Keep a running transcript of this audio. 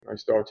I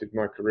started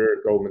my career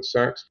at Goldman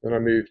Sachs. Then I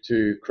moved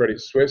to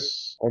Credit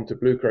Suisse, onto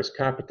Bluecrest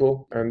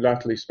Capital, and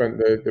latterly spent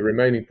the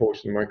remaining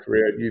portion of my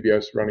career at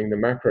UBS running the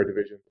macro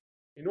division.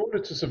 In order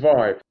to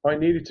survive, I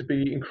needed to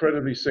be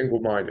incredibly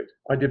single-minded.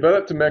 I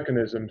developed a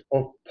mechanism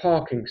of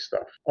parking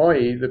stuff,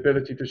 i.e. the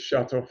ability to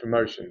shut off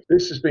emotions.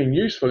 This has been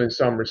useful in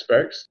some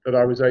respects, that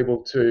I was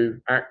able to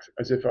act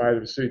as if I had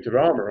a suit of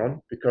armor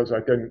on because I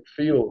didn't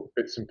feel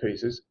bits and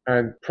pieces,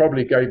 and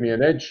probably gave me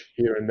an edge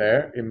here and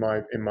there in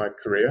my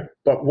career.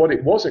 But what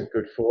it wasn't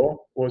good for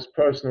was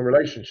personal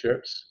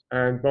relationships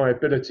and my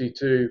ability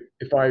to,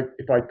 if I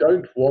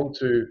don't want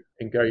to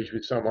engage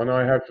with someone,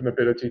 I have an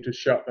ability to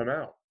shut them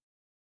out.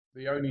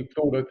 The only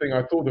thing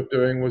I thought of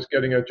doing was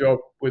getting a job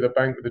with a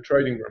bank with a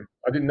trading room.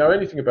 I didn't know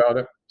anything about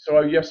it.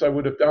 So yes, I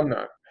would have done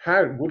that.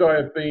 How would I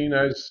have been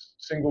as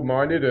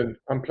single-minded and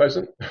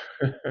unpleasant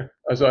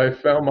as I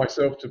found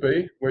myself to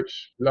be,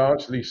 which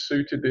largely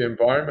suited the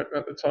environment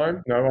at the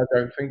time? No, I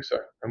don't think so.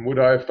 And would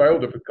I have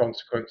failed of a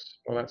consequence?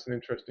 Well, that's an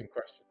interesting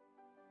question.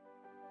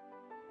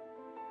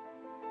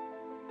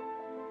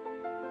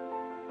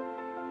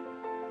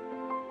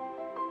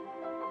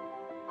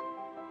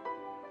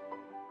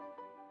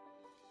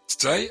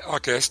 Today, our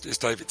guest is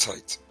David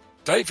Tait.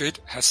 David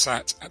has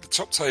sat at the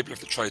top table of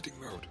the trading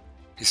world.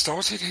 He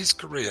started his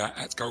career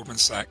at Goldman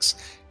Sachs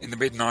in the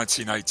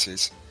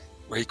mid-1980s,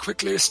 where he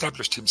quickly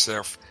established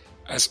himself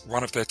as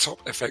one of their top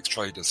FX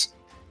traders.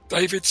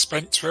 David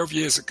spent 12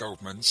 years at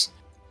Goldman's,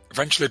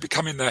 eventually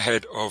becoming their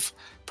head of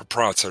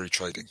proprietary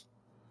trading.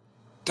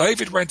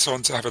 David went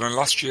on to have an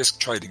illustrious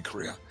trading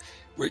career,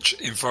 which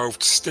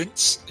involved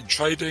stints in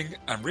trading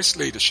and risk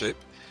leadership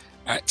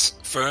at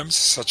firms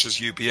such as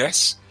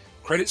UBS,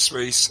 Credit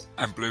Suisse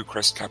and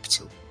Bluecrest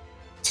Capital.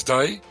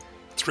 Today,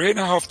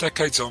 3.5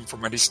 decades on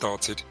from when he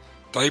started,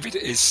 David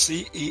is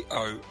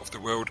CEO of the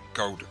World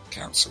Gold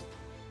Council.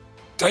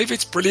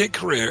 David's brilliant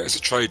career as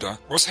a trader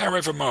was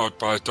however marred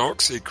by a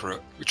dark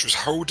secret which was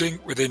holding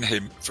within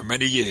him for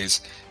many years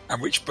and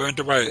which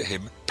burned away at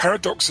him,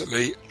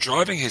 paradoxically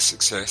driving his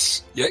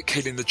success, yet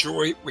killing the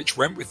joy which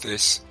went with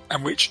this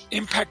and which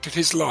impacted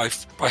his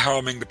life by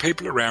harming the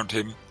people around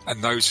him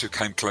and those who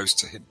came close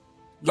to him.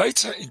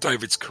 Later in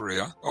David's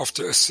career,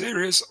 after a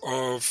series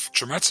of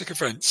traumatic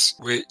events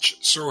which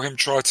saw him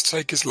try to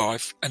take his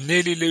life and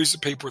nearly lose the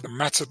people that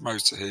mattered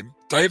most to him,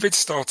 David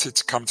started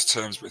to come to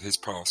terms with his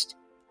past.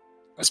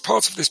 As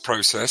part of this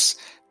process,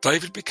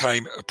 David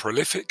became a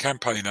prolific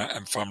campaigner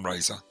and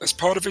fundraiser. As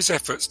part of his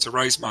efforts to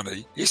raise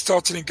money, he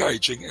started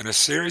engaging in a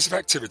series of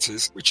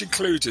activities which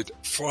included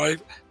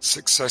 5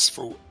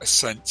 successful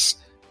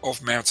ascents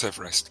of Mount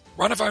Everest,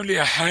 one of only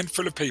a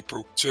handful of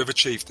people to have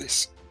achieved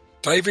this.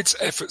 David's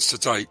efforts to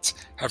date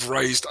have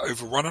raised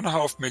over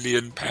 £1.5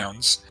 million,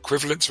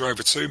 equivalent to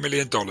over $2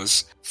 million,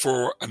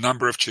 for a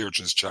number of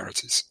children's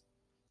charities.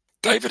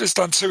 David has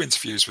done 2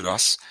 interviews with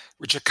us,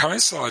 which have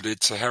coincided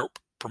to help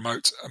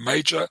promote a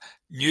major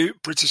new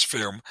British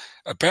film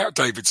about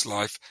David's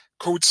life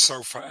called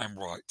Sulphur and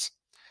White.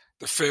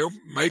 The film,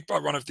 made by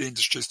one of the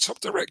industry's top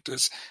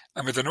directors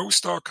and with an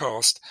all-star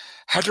cast,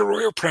 had a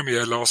royal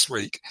premiere last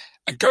week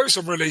and goes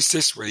on release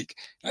this week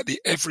at the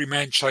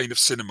Everyman chain of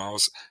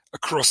cinemas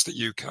across the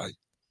UK.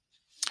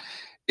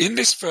 In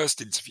this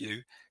first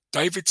interview,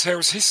 David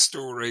tells his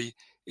story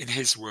in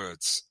his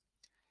words.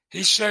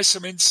 He shares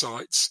some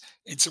insights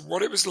into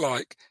what it was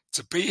like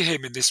to be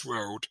him in this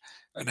world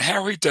and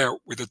how he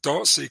dealt with the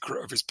dark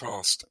secret of his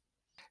past.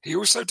 He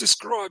also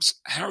describes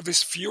how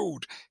this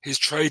fueled his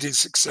trading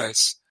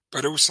success,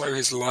 but also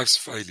his life's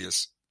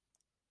failures.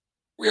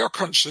 We are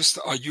conscious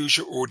that our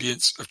usual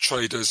audience of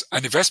traders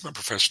and investment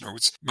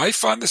professionals may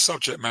find the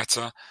subject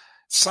matter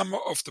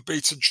somewhat off the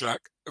beaten track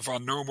of our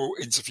normal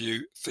interview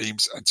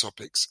themes and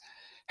topics.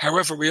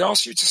 However, we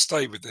ask you to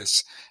stay with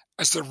this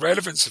as the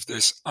relevance of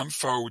this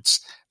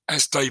unfolds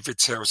as David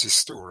tells his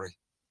story.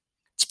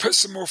 To put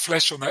some more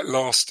flesh on that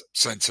last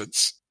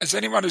sentence, as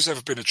anyone who's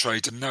ever been a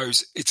trader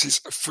knows, it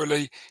is a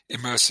fully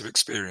immersive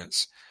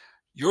experience.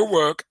 Your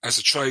work as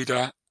a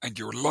trader and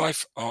your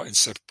life are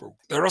inseparable.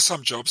 There are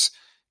some jobs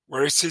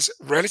where it is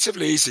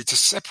relatively easy to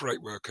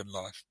separate work and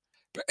life,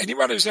 but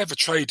anyone who's ever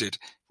traded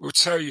will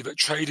tell you that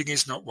trading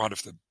is not one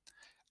of them.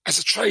 As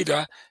a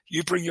trader,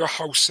 you bring your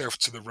whole self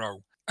to the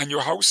role, and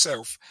your whole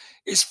self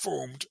is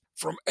formed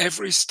from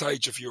every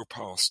stage of your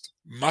past,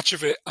 much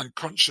of it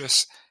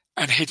unconscious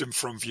and hidden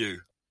from view.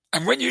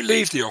 And when you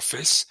leave the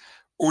office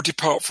or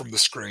depart from the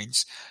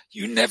screens,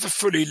 you never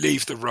fully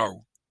leave the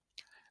role.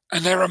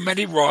 And there are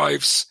many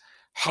wives,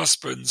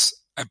 husbands,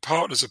 and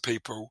partners of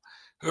people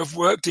who have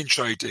worked in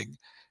trading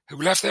who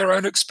will have their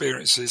own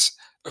experiences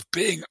of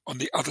being on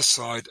the other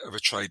side of a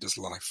trader's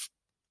life.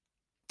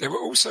 There will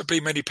also be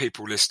many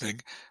people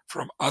listening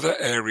from other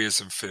areas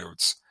and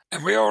fields,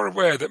 and we are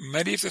aware that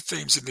many of the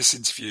themes in this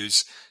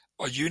interviews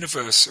are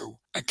universal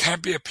and can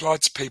be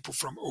applied to people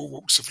from all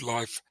walks of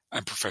life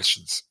and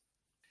professions.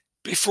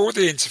 Before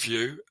the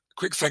interview, a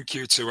quick thank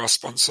you to our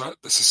sponsor,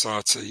 the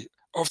Society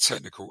of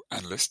Technical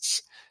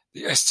Analysts,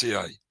 the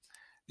STA.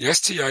 The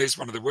STA is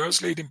one of the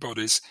world's leading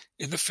bodies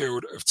in the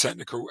field of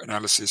technical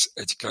analysis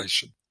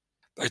education.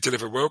 They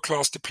deliver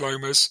world-class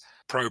diplomas,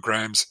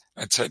 programs,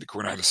 and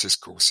technical analysis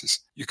courses.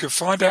 You can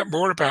find out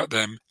more about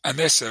them and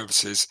their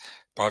services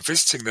by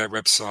visiting their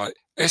website,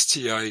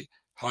 sta-uk.org.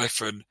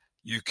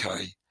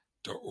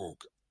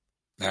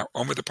 Now,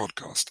 on with the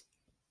podcast.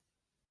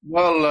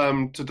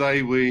 Well,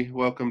 today we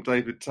welcome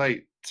David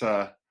Tait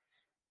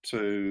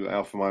to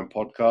Alpha Mind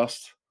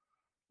Podcast.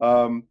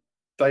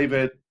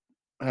 David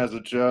has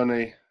a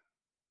journey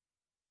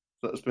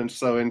that has been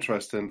so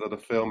interesting that a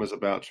film is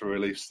about to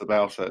release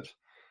about it.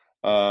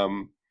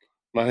 And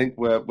I think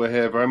we're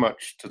here very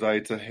much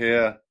today to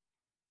hear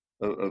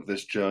of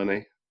this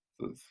journey,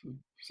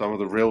 some of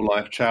the real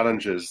life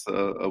challenges that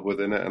are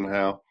within it, and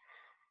how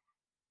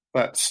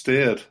that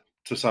steered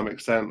to some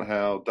extent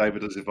how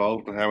David has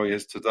evolved and how he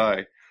is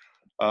today.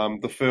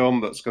 The film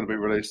that's going to be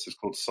released is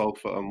called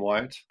Sulphur and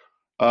White.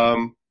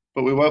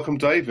 But we welcome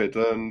David,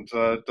 and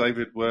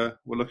David, we're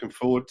looking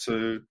forward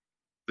to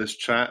this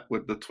chat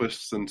with the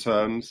twists and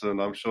turns,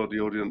 and I'm sure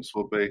the audience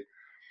will be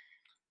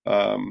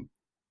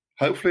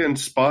hopefully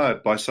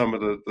inspired by some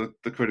of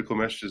the critical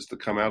messages that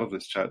come out of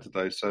this chat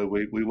today. So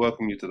we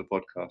welcome you to the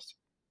podcast.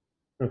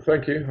 Well,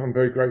 thank you. I'm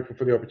very grateful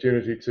for the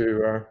opportunity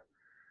to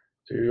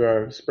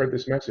spread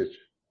this message.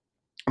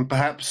 And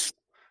perhaps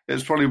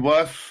it's probably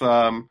worth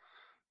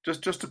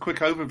just a quick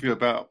overview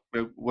about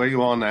where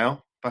you are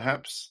now,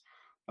 perhaps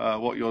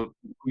what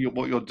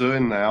you're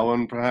doing now,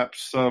 and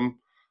perhaps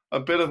a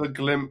bit of a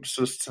glimpse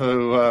as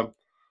to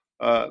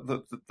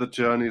the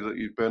journey that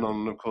you've been on.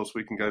 And of course,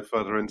 we can go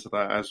further into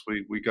that as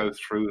we go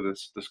through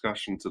this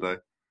discussion today.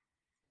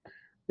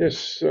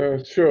 Yes,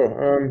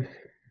 sure.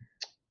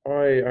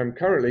 I am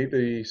currently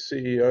the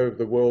CEO of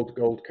the World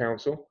Gold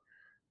Council.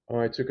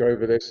 I took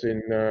over this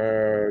in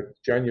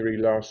January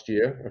last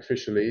year,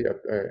 officially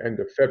at the end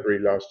of February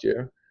last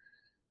year.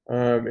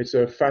 It's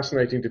a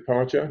fascinating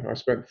departure. I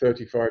spent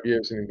 35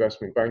 years in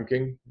investment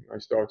banking. I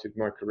started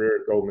my career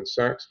at Goldman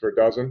Sachs for a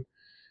dozen.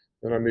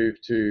 Then I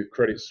moved to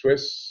Credit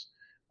Suisse,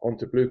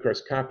 onto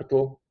Bluecrest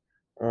Capital,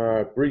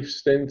 brief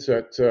stint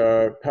at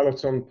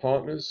Peloton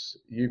Partners,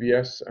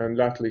 UBS, and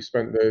latterly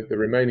spent the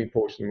remaining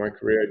portion of my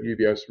career at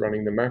UBS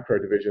running the macro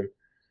division,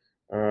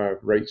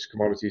 rates,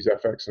 commodities,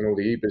 FX, and all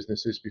the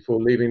e-businesses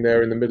before leaving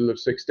there in the middle of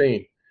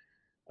 16.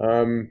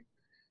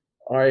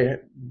 I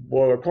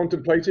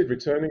contemplated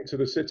returning to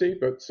the city,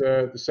 but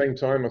at the same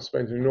time, I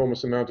spent an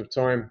enormous amount of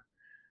time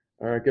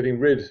getting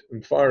rid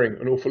and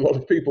firing an awful lot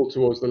of people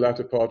towards the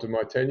latter part of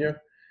my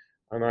tenure.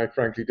 And I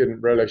frankly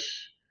didn't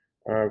relish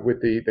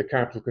with the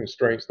capital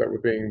constraints that were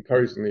being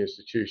imposed on the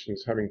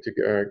institutions, having to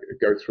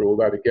go through all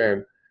that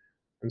again.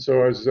 And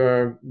so I was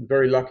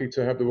very lucky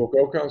to have the World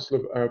Gold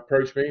Council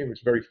approach me. It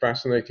was a very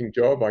fascinating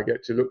job. I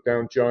get to look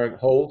down giant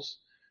holes,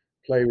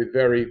 play with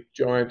very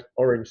giant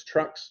orange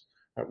trucks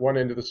at one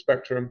end of the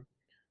spectrum,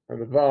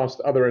 and the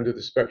vast other end of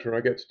the spectrum,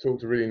 I get to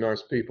talk to really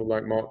nice people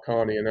like Mark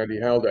Carney and Andy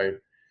Haldane.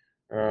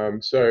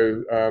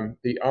 So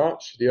the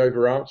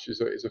overarch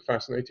is a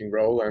fascinating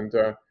role, and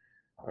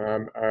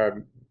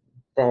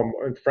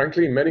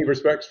frankly, in many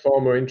respects, far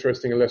more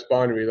interesting and less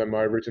binary than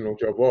my original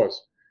job was.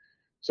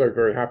 So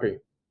very happy.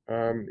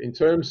 In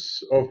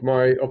terms of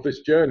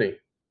this journey,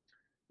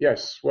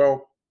 yes,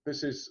 well,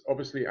 this is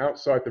obviously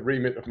outside the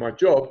remit of my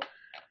job,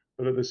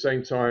 but at the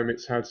same time,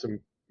 it's had some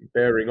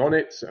bearing on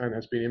it and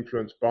has been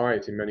influenced by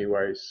it in many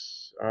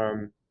ways.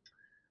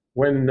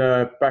 When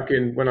I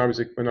was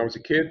a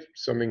kid,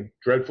 something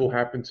dreadful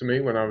happened to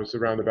me when I was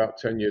around about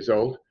 10 years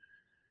old.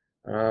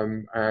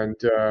 And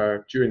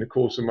during the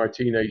course of my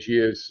teenage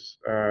years,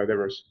 there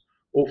was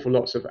awful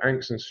lots of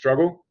angst and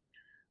struggle.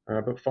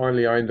 But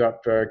finally, I ended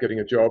up getting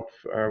a job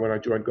when I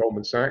joined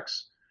Goldman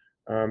Sachs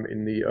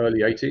in the early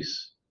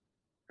 80s.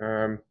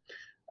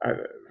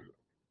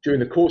 During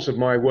the course of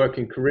my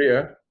working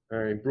career,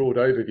 in broad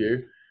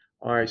overview,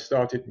 I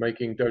started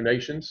making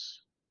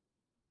donations,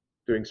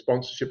 doing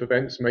sponsorship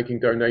events, making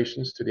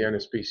donations to the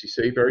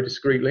NSPCC very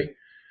discreetly.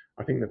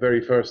 I think the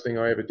very first thing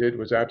I ever did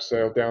was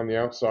abseil down the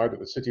outside of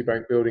the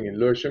Citibank building in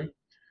Lewisham.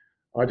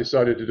 I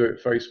decided to do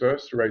it face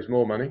first to raise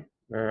more money.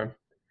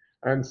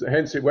 And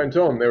hence it went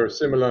on. There were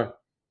similar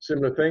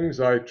things.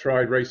 I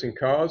tried racing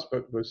cars,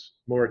 but was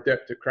more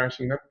adept at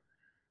crashing them.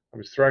 I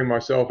was throwing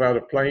myself out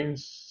of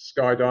planes,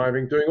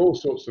 skydiving, doing all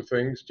sorts of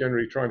things,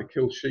 generally trying to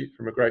kill sheep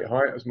from a great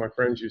height, as my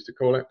friends used to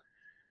call it.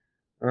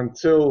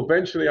 Until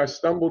eventually I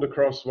stumbled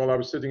across, while I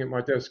was sitting at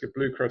my desk at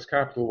Bluecrest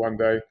Capital one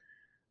day,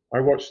 I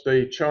watched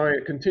a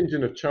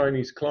contingent of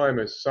Chinese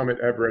climbers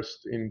summit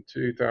Everest in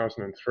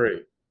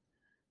 2003.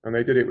 And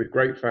they did it with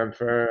great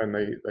fanfare, and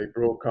they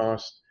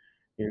broadcast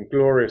in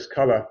glorious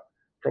color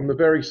from the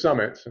very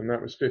summit, and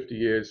that was 50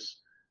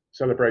 years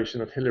celebration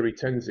of Hilary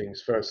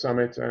Tenzing's first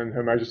summit and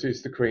Her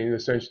Majesty's the Queen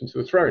ascension to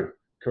the throne,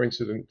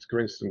 coincident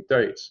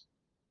dates.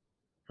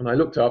 And I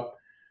looked up,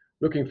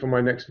 looking for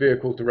my next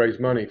vehicle to raise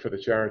money for the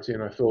charity,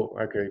 and I thought,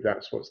 okay,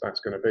 that's what that's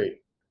going to be.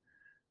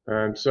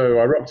 And so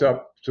I rocked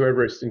up to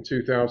Everest in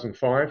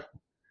 2005,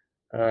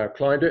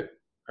 climbed it,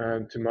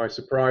 and to my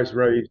surprise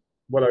raised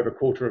well over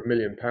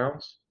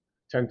 £250,000,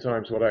 10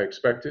 times what I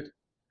expected.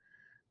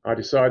 I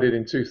decided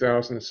in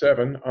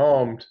 2007,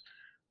 armed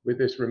with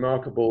this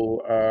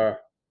remarkable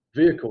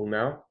vehicle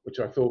now, which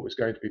I thought was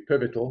going to be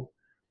pivotal,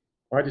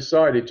 I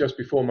decided just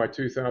before my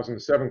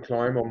 2007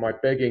 climb on my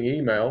begging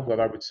email that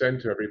I would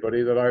send to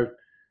everybody that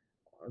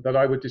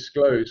I would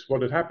disclose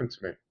what had happened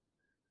to me.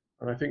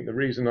 And I think the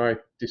reason I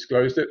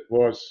disclosed it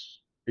was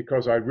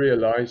because I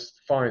realized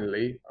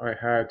finally I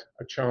had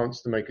a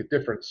chance to make a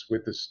difference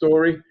with the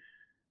story,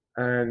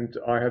 and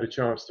I had a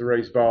chance to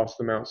raise vast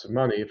amounts of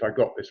money if I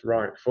got this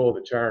right for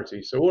the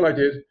charity. So all I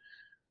did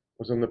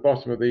was, on the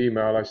bottom of the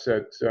email, I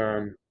said,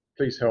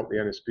 please help the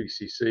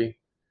NSPCC,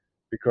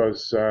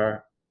 because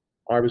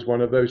I was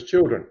one of those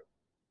children.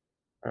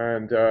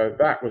 And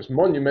that was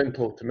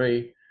monumental to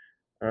me,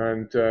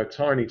 and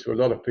tiny to a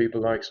lot of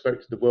people. I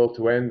expected the world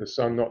to end, the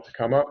sun not to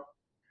come up.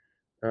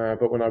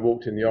 But when I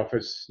walked in the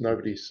office,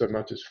 nobody so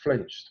much as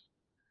flinched.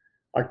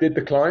 I did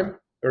the climb,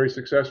 very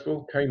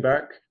successful, came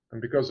back,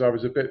 and because I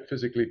was a bit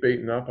physically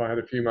beaten up, I had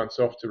a few months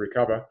off to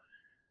recover,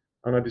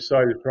 and I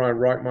decided to try and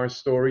write my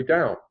story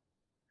down.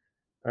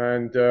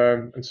 And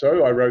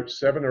so I wrote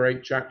 7 or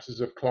 8 chapters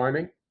of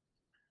climbing,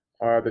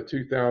 the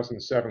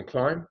 2007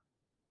 climb,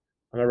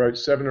 and I wrote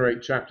 7 or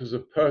 8 chapters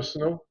of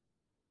personal,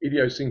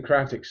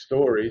 idiosyncratic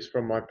stories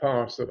from my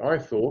past that I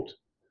thought,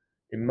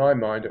 in my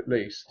mind at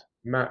least,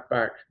 mapped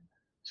back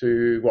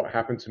to what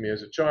happened to me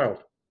as a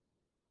child.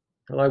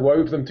 And I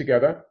wove them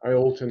together, I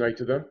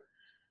alternated them,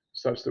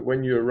 such that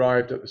when you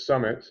arrived at the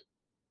summit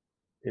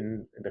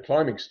in the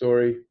climbing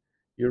story,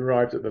 you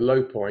arrived at the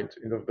low point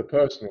of the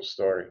personal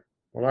story.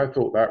 Well, I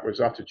thought that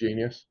was utter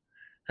genius.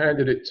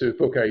 Handed it to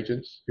book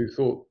agents who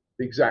thought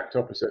the exact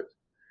opposite.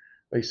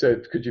 They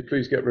said, could you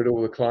please get rid of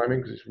all the climbing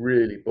because it's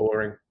really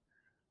boring,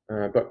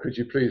 but could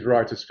you please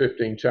write us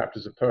 15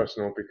 chapters of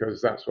personal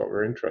because that's what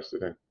we're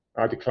interested in.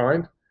 I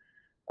declined.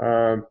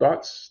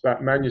 But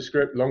that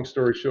manuscript, long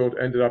story short,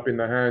 ended up in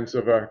the hands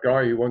of a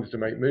guy who wanted to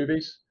make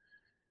movies.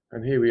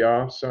 And here we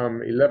are,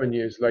 some 11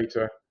 years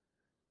later,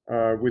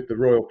 with the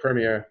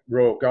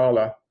Royal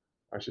Gala,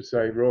 I should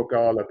say, Royal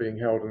Gala being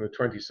held on the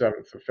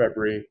 27th of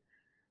February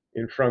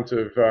in front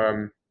of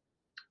Her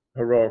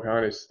Royal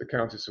Highness, the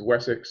Countess of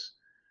Wessex,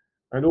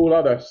 and all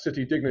other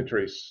city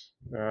dignitaries.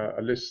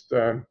 A list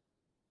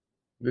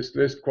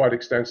quite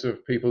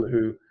extensive, people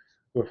who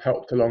have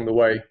helped along the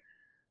way,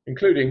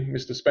 including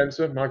Mr.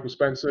 Spencer, Michael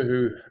Spencer,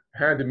 who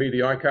handed me the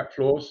ICAP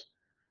floors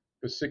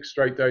for 6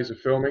 straight days of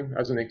filming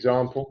as an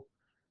example.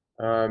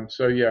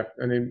 So yeah,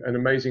 an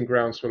amazing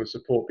groundswell of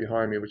support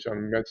behind me, which I'm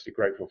immensely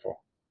grateful for.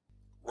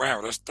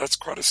 Wow, that's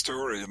quite a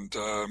story and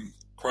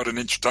quite an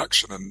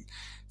introduction, and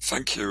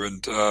thank you.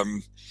 And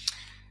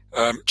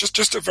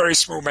just a very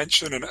small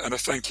mention and a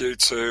thank you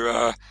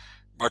to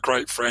my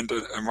great friend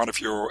and one of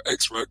your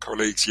ex-work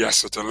colleagues,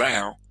 Yasser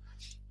Delau,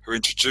 who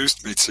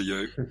introduced me to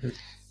you.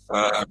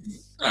 I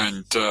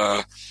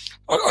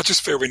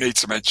just feel we need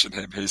to mention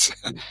him. He's,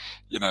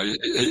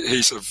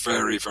 he's a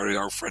very, very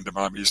old friend of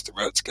mine. We used to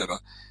work together.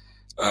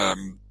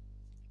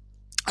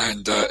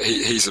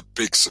 He's a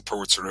big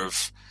supporter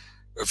of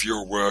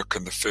your work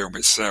and the film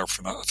itself.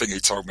 And I think he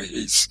told me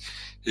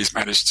he's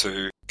managed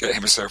to get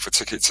himself a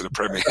ticket to the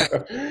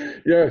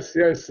premiere. Yes.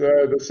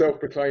 The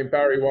self-proclaimed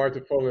Barry White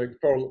of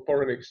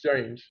foreign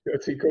exchange,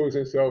 as he calls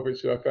himself,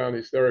 which I found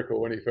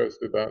hysterical when he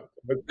first did that.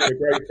 He's been a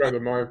great friend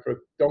of mine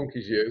for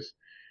donkey's years.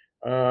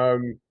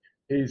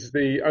 He's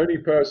the only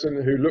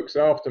person who looks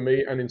after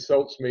me and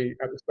insults me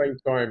at the same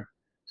time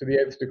to the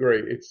nth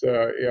degree. It's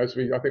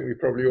I think we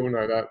probably all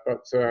know that,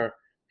 but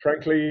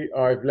frankly,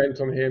 I've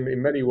lent on him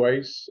in many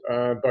ways,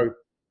 both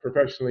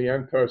professionally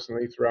and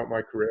personally throughout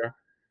my career.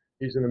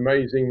 He's an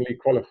amazingly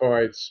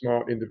qualified,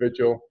 smart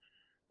individual.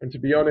 And to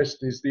be honest,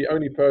 he's the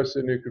only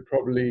person who could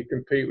probably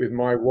compete with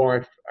my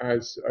wife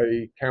as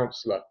a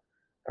counsellor.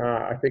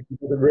 I think he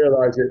doesn't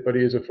realise it, but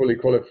he is a fully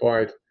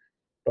qualified,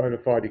 bona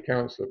fide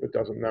counsellor, but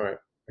doesn't know it.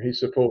 His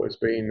support has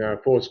been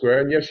foursquare.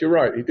 And yes, you're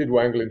right, he did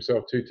wangle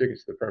himself 2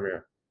 tickets to the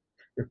premiere.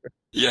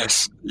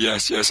 Yes.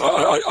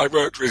 I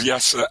worked with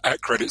Yasser at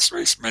Credit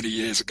Suisse many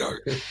years ago.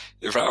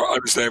 In fact, I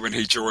was there when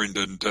he joined,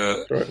 and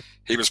right.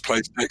 He was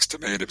placed next to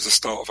me, and it was the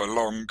start of a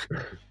long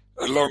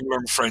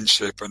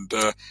friendship. And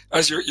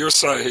as you're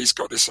saying, he's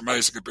got this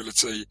amazing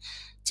ability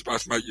to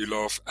both make you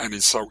laugh and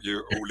insult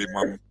you all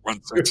in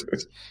one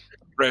sentence.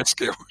 Rare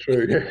skill.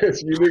 True.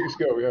 It's a unique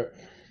skill. Yeah.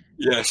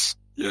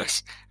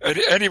 Yes.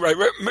 Anyway,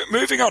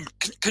 moving on.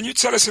 Can you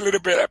tell us a little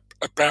bit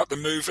about the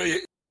movie?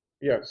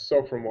 Yes,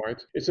 Soul from White.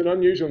 It's an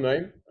unusual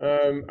name,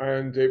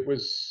 and it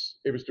was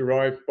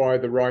derived by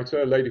the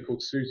writer, a lady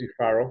called Susie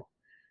Farrell,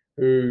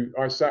 who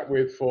I sat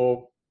with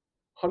for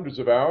hundreds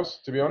of hours,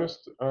 to be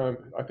honest.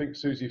 I think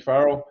Susie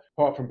Farrell,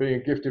 apart from being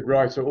a gifted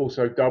writer,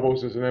 also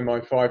doubles as an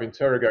MI5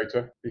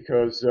 interrogator,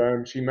 because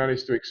she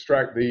managed to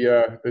extract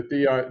the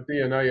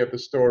DNA of the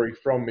story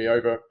from me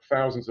over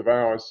thousands of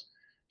hours.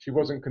 She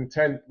wasn't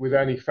content with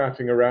any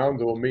faffing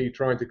around or me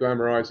trying to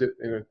glamorize it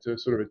into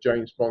sort of a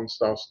James Bond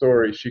style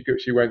story. She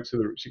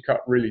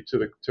cut really to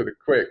the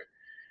quick.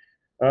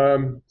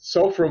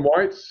 Sulfur and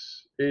white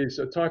is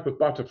a type of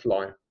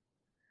butterfly,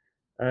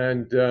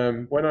 and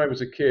when I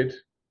was a kid,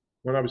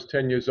 when I was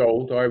 10 years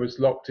old, I was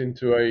locked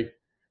into a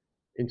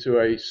into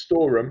a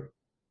storeroom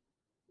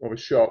of a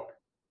shop,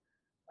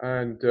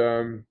 and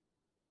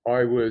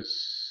I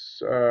was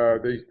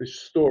the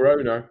store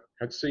owner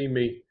had seen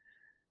me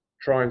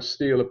try and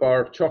steal a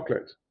bar of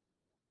chocolate,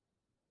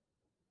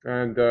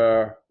 and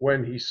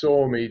when he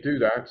saw me do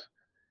that,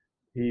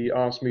 he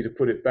asked me to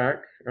put it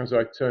back. As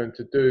I turned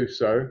to do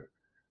so,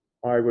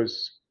 I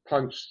was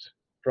punched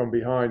from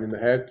behind in the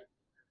head.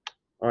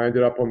 I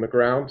ended up on the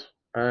ground,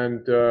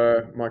 and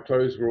my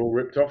clothes were all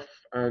ripped off,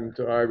 and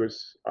I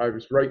was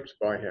raped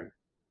by him.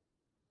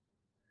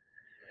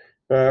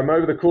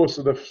 Over the course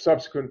of the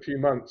subsequent few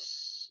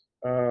months,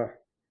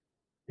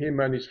 him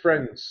and his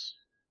friends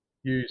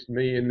used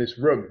me in this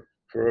room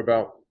for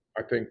about,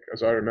 I think,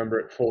 as I remember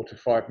it, 4 to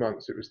 5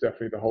 months. It was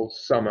definitely the whole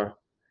summer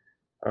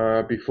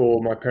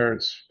before my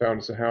parents found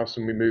us a house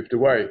and we moved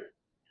away.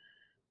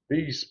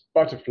 These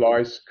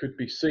butterflies could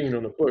be seen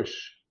on a bush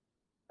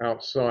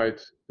outside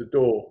the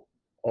door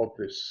of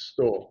this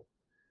store,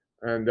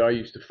 and I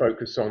used to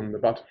focus on the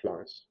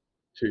butterflies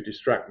to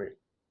distract me.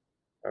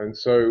 And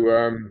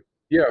so,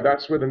 yeah,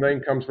 that's where the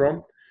name comes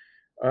from.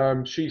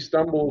 She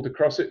stumbled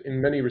across it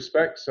in many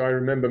respects. I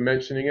remember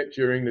mentioning it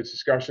during the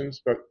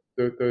discussions, but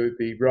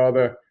the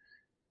rather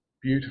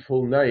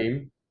beautiful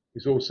name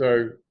is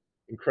also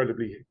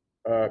incredibly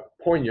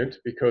poignant,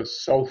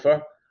 because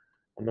sulfur,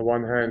 on the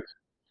one hand,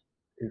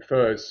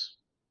 infers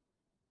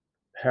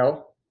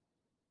hell,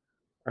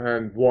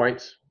 and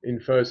white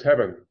infers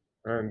heaven.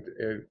 And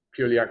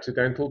purely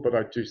accidental, but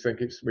I do think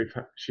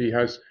she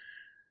has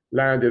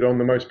landed on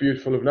the most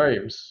beautiful of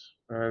names.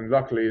 And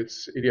luckily,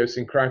 it's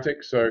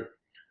idiosyncratic, so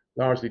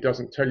largely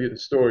doesn't tell you the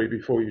story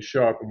before you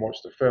show up and watch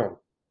the film.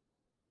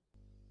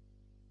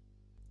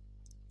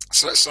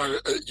 So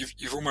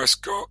you've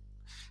almost got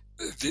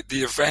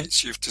the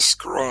events you've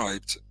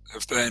described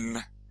have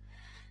then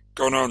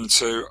gone on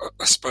to,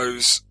 I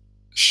suppose,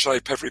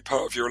 shape every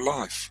part of your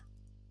life.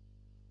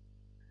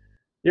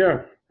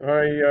 Yeah,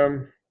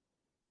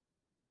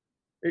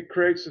 it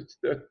creates a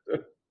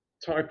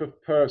type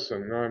of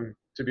person.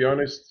 To be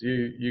honest,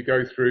 you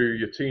go through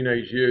your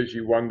teenage years,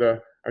 you wonder,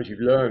 as you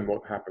learn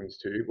what's happened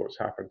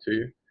to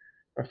you.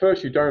 At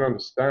first, you don't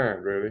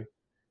understand really,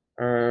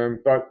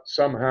 but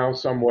somehow,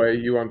 some way,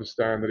 you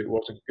understand that it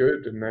wasn't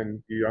good, and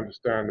then you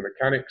understand the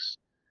mechanics,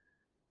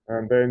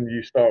 and then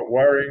you start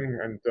worrying,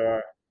 and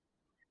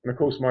of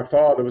course, my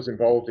father was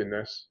involved in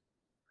this,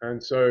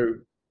 and so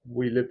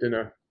we lived in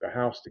a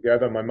house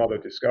together. My mother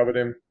discovered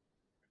him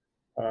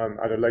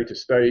at a later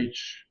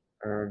stage,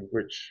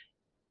 which,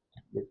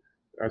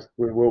 as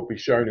will be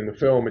shown in the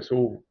film, it's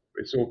all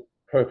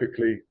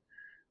perfectly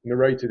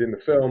narrated in the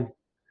film.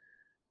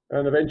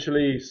 And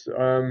eventually,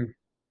 so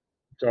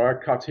I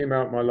cut him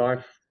out of my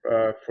life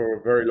for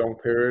a very long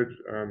period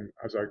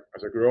as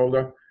I grew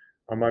older,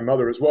 and my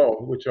mother as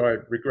well, which I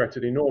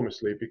regretted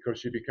enormously, because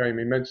she became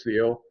immensely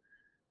ill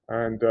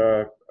and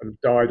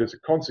died as a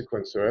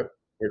consequence of it,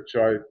 which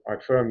I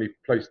firmly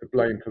place the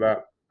blame for that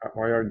at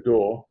my own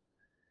door.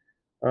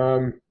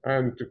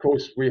 And of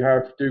course, we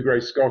have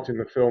Dougray Scott in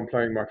the film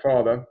playing my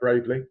father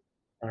bravely,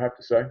 I have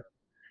to say,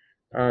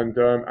 and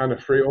Anna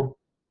Friel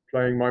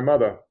playing my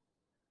mother.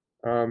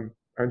 And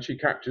she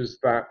captures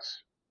that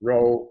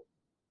role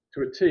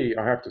to a T,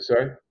 I have to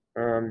say.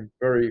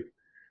 Very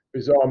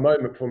bizarre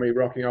moment for me,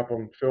 rocking up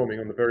on filming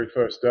on the very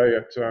first day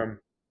at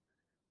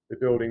the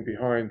building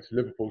behind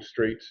Liverpool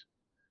Street,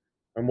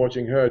 and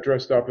watching her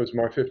dressed up as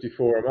my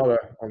 54 mother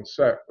on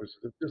set was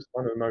just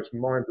one of the most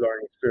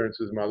mind-blowing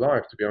experiences of my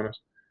life, to be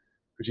honest,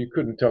 because you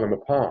couldn't tell them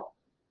apart.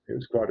 It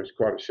was quite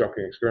a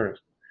shocking experience.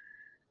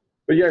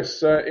 But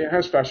yes, it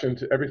has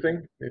fashioned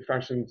everything. It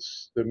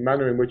fashions the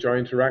manner in which I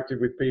interacted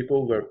with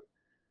people,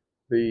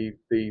 the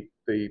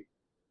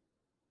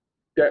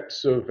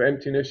depths of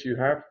emptiness you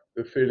have,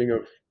 the feeling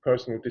of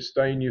personal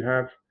disdain you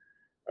have,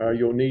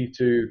 your need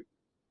to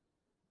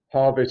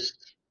harvest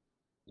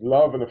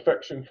love and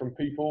affection from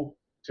people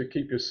to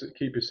keep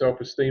your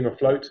self-esteem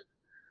afloat.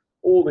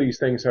 All these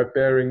things have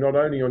bearing not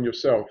only on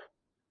yourself,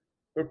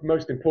 but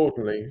most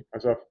importantly,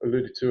 as I've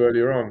alluded to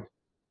earlier on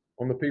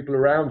the people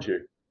around you.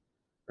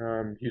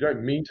 You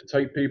don't mean to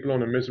take people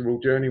on a miserable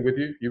journey with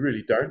you. You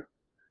really don't.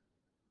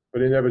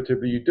 But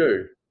inevitably you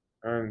do.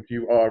 And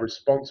you are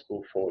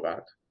responsible for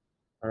that.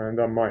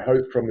 And my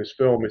hope from this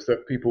film is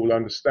that people will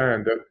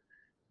understand that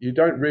you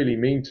don't really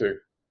mean to,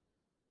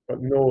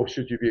 but nor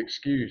should you be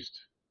excused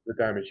the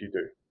damage you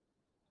do.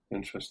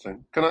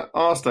 Interesting. Can I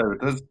ask,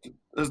 David,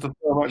 has the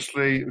film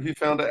actually, have you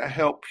found it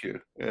help you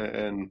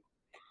in,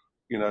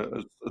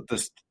 at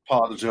this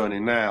part of the journey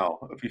now?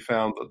 Have you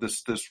found that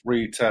this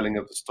retelling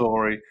of the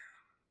story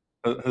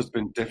has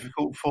been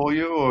difficult for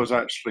you, or has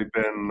actually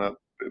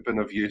been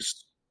of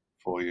use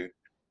for you?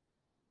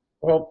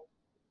 Well,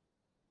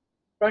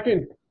 back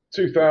in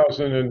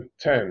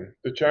 2010,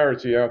 the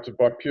charity, out of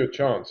by pure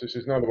chance, this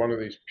is another one of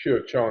these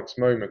pure chance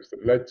moments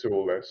that led to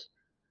all this.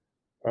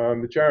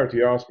 The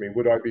charity asked me,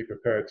 would I be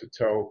prepared to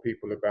tell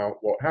people about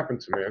what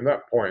happened to me? And at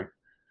that point,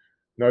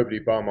 nobody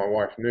bar my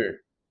wife knew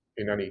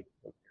in any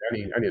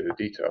of the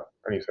detail,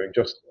 anything.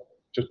 Just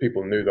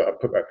people knew that I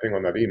put that thing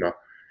on that email.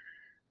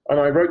 And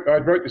I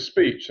wrote the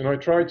speech, and I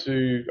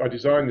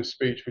designed the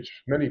speech, which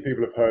many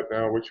people have heard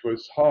now, which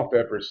was half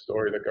Everest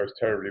story that goes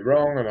terribly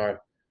wrong, and I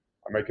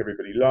make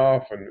everybody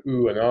laugh and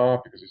ooh and ah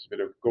because it's a bit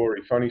of a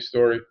gory, funny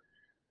story.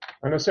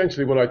 And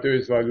essentially what I do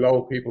is I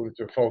lull people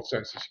into a false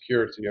sense of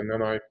security, and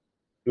then I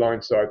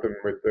blindside them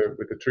with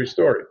the true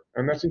story.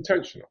 And that's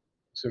intentional.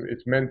 So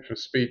it's meant for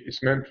speech,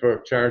 it's meant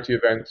for charity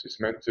events, it's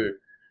meant to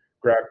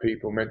grab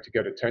people, meant to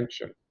get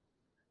attention.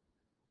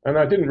 And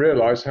I didn't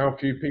realize how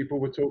few people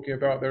were talking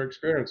about their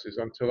experiences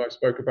until I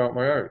spoke about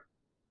my own.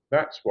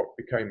 That's what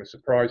became a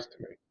surprise to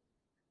me.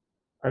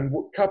 And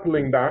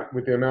coupling that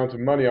with the amount of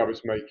money I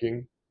was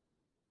making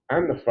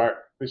and the fact,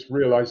 this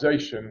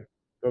realization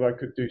that I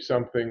could do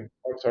something,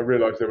 once I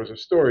realized there was a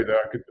story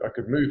there, I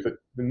could move the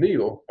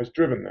needle, has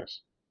driven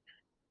this.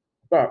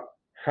 But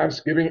has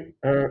giving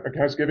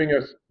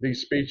us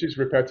these speeches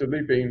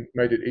repetitively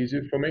made it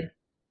easier for me?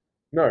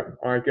 No,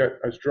 I get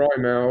as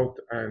dry-mouthed,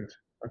 and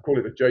I call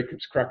it the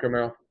Jacob's cracker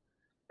mouth,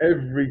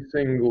 every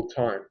single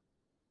time.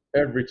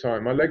 Every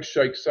time. My legs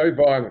shake so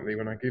violently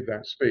when I give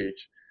that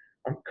speech.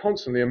 I'm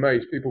constantly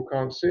amazed people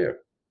can't see it.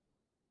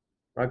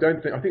 I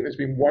think there's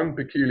been one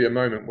peculiar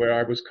moment where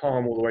I was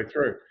calm all the way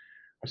through.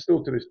 I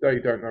still to this day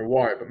don't know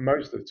why, but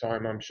most of the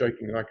time I'm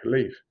shaking like a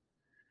leaf.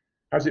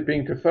 Has it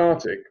been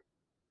cathartic?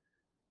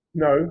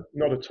 No,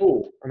 not at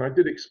all. And I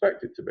did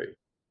expect it to be.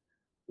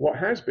 What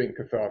has been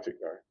cathartic,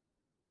 though,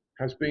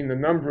 has been the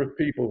number of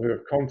people who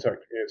have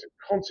contacted me as a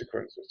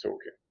consequence of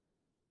talking.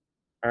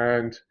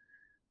 And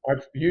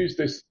I've used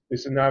this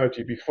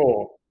analogy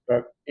before,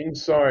 that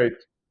inside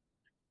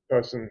a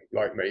person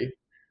like me,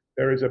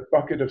 there is a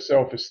bucket of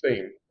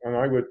self-esteem. And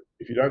I would,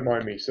 if you don't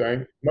mind me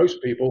saying,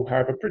 most people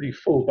have a pretty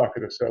full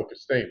bucket of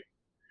self-esteem.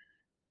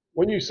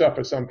 When you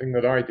suffer something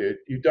that I did,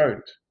 you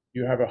don't.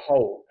 You have a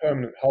hole,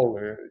 permanent hole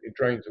in it. It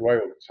drains away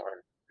all the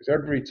time. Because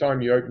every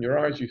time you open your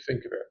eyes, you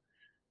think of it,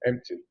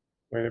 empty.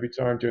 When every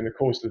time during the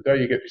course of the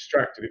day you get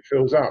distracted, it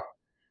fills up.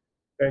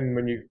 Then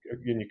when you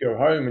go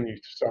home and you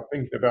start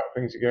thinking about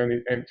things again,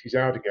 it empties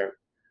out again.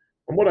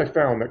 And what I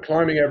found, that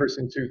climbing Everest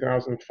in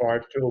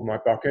 2005 filled my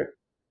bucket,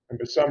 and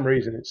for some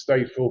reason it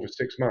stayed full for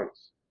 6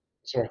 months.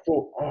 So I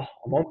thought,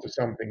 I'm onto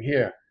something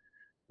here.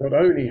 Not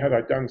only had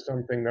I done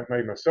something that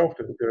made myself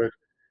feel good,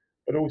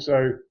 but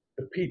also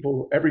the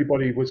people,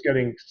 everybody was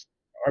getting,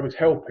 I was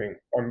helping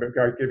on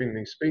giving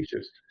these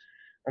speeches.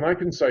 And I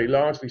can say,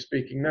 largely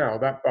speaking now,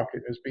 that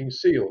bucket has been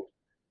sealed,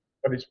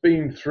 but it's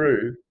been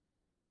through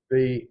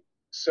the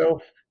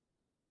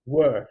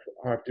self-worth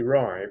I've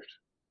derived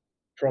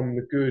from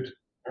the good,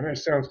 and it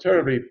sounds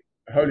terribly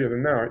holier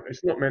than thou,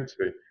 it's not meant to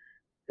be,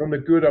 from the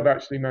good I've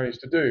actually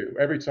managed to do.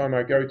 Every time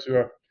I give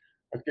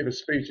a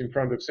speech in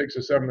front of 600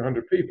 or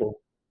 700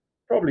 people,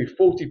 probably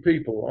 40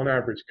 people on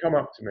average come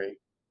up to me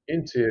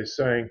in tears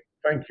saying,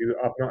 thank you,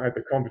 I've not had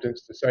the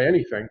confidence to say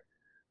anything,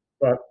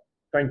 but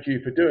thank you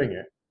for doing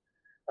it.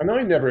 And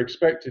I never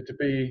expected to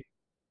be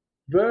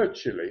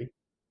virtually,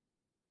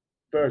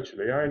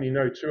 I only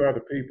know 2 other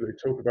people who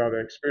talk about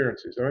their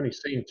experiences. I've only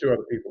seen 2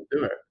 other people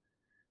do it.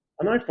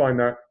 And I find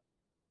that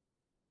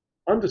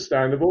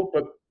understandable,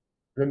 but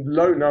the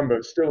low number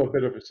is still a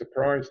bit of a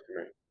surprise to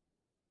me.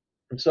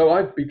 And so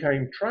I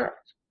became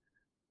trapped.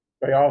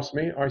 They asked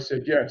me, I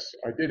said, yes,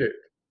 I did it.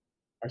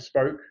 I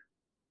spoke.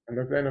 And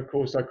then, of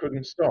course, I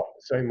couldn't stop.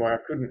 The same way I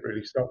couldn't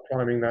really stop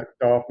climbing that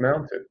daft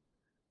mountain.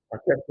 I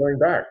kept going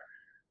back.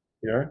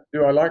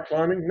 Do I like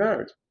climbing? No,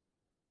 it's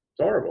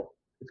horrible.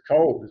 It's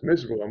cold. It's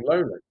miserable. I'm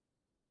lonely.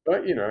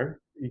 But, you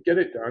get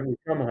it done. You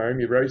come home,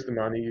 you raise the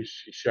money, you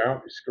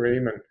shout, you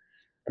scream. And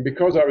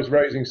because I was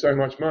raising so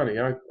much money,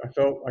 I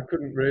felt I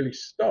couldn't really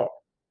stop.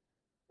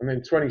 And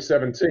then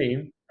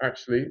 2017,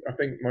 actually, I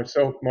think my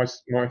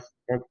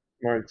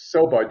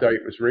sell-by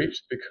date was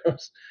reached,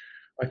 because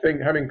I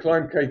think having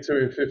climbed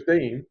K2 in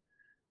 15,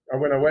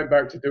 when I went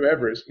back to do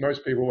Everest,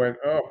 most people went,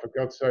 oh, for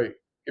God's sake,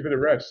 give it a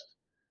rest.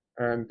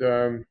 And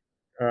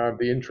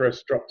the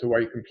interest dropped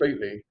away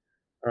completely.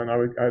 And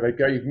they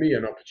gave me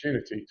an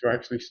opportunity to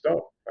actually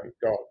stop, thank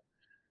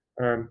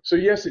God. So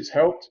yes, it's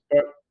helped,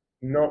 but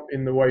not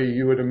in the way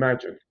you would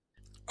imagine.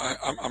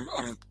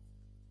 I'm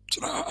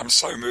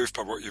so moved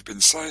by what you've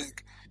been saying.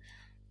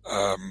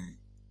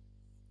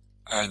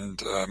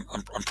 And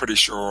I'm pretty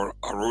sure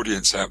our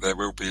audience out there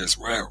will be as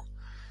well.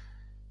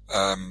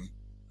 I'm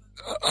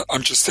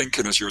just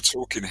thinking as you're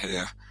talking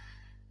here,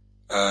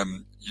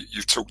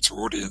 you've talked to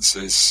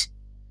audiences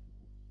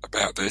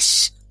about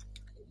this.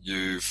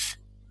 You've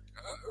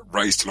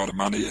raised a lot of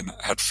money and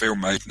had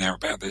film made now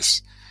about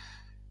this.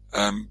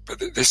 But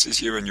this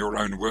is you in your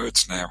own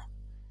words now,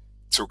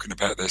 talking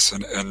about this.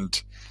 And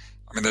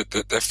I mean,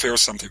 there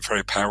feels something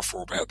very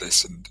powerful about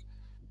this. And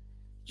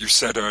you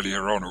said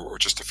earlier on, or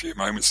just a few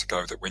moments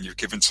ago, that when you've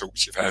given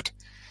talks, you've had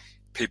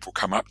people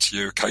come up to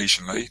you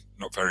occasionally,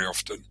 not very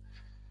often.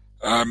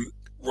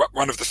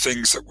 One of the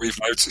things that we've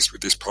noticed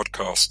with this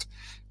podcast,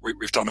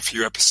 we've done a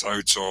few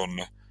episodes on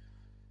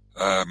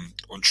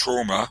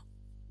trauma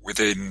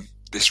within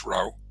this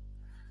role.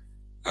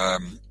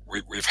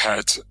 We've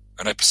had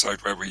an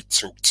episode where we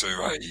talked to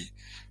a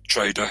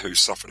trader who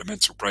suffered a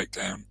mental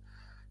breakdown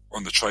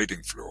on the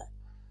trading floor.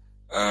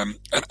 And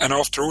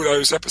after all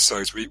those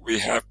episodes, we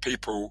have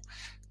people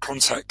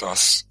contact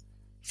us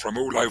from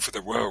all over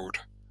the world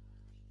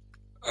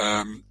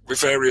with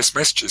various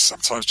messages,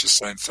 sometimes just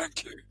saying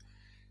thank you.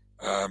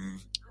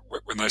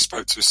 When they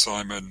spoke to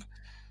Simon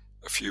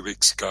a few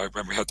weeks ago,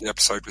 when we had the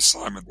episode with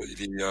Simon,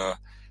 the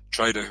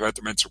trader who had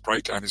the mental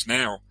breakdown is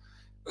now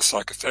a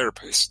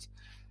psychotherapist,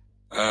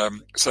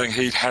 saying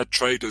he'd had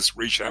traders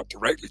reach out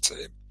directly to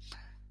him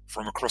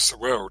from across the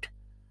world,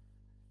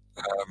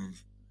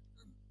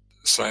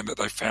 saying that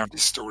they found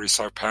his story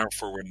so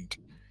powerful and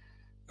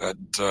that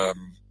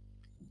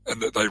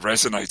they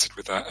resonated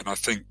with that. And I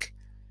think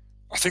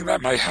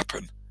that may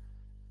happen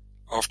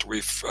after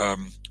we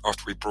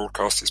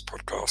broadcast this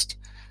podcast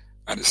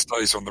and it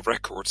stays on the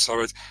record.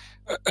 So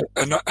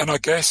and I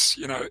guess,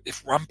 you know,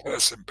 if one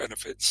person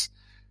benefits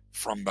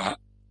from that,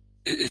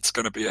 it's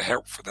going to be a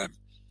help for them.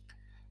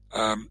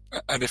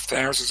 And if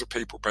thousands of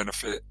people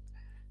benefit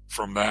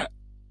from that,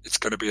 it's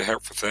going to be a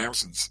help for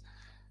thousands.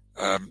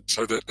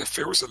 So that there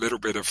feels a little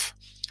bit of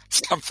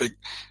something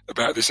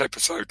about this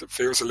episode that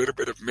feels a little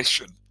bit of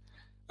mission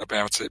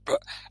about it.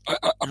 But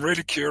I'm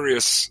really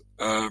curious.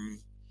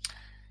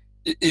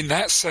 In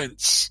that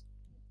sense,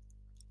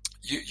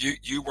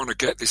 you want to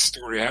get this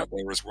story out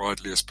there as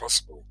widely as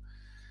possible.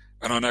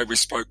 And I know we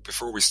spoke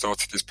before we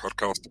started this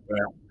podcast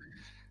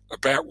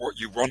about what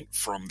you want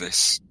from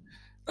this.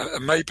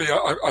 And maybe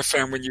I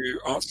found when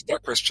you answered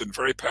that question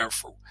very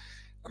powerful.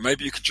 And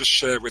maybe you could just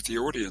share with the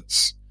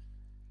audience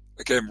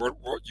again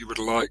what you would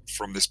like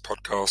from this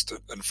podcast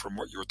and from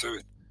what you're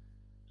doing.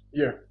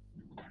 Yeah.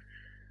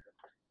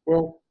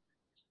 Well,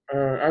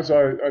 as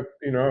I've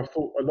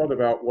thought a lot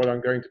about what I'm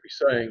going to be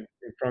saying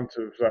in front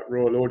of that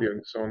royal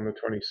audience on the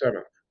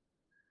 27th.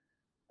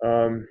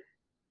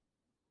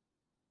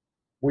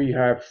 We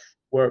have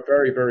worked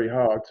very, very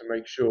hard to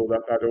make sure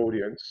that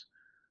audience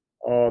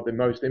are the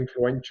most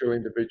influential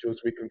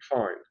individuals we can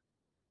find.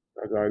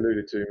 As I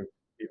alluded to,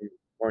 even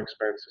Mike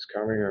Spence is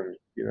coming, and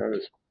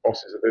there's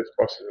bosses of this,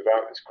 bosses of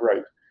that. It's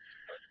great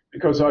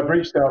because I've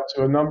reached out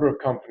to a number of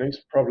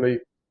companies, probably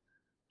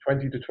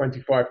 20 to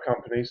 25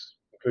 companies,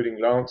 including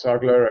Lance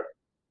Ugler at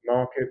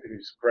Market,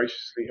 who's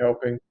graciously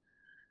helping,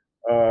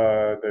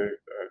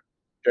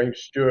 James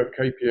Stewart,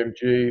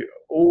 KPMG,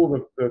 all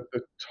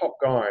the top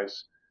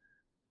guys,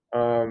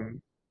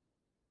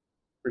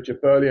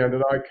 Richard Burleand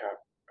at ICAP,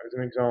 as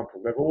an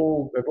example. They've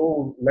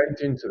all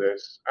lent into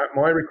this at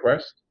my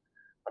request.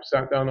 I've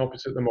sat down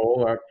opposite them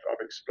all. I've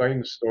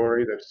explained the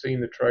story. They've seen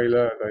the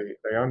trailer.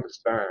 They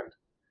understand.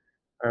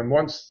 And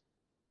once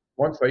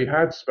they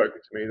had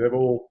spoken to me, they've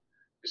all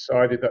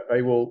decided that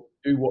they will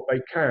do what they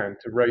can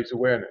to raise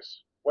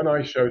awareness. When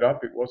I showed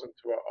up, it wasn't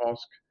to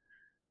ask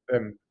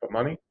them for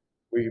money.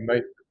 We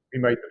made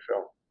the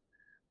film,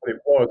 but it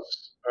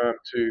was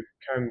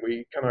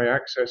can I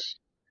access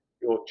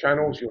your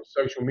channels, your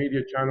social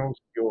media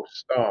channels, your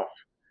staff?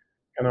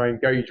 Can I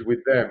engage with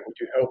them? Would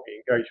you help me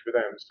engage with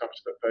them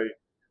such that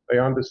they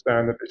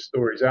understand that this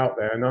story is out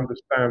there and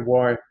understand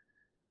why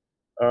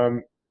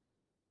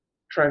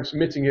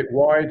transmitting it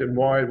wider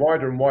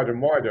and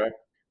wider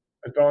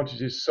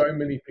advantages so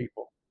many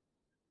people.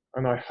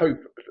 And I hope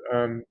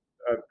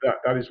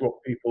that is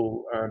what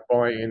people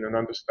buy in and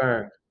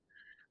understand.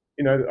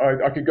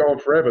 I could go on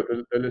forever,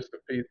 the list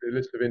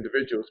of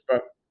individuals,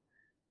 but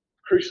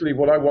crucially,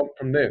 what I want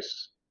from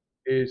this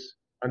is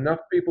enough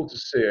people to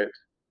see it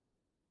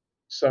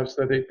such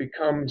that it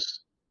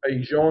becomes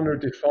a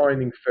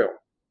genre-defining film.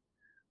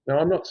 Now,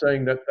 I'm not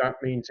saying that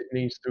means it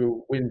needs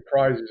to win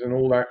prizes and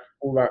all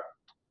that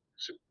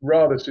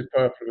rather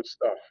superfluous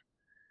stuff.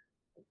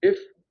 If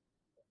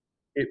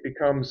it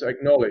becomes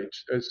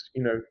acknowledged, as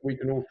we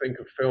can all think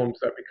of films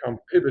that become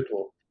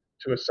pivotal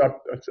to a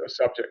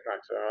subject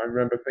matter. I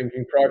remember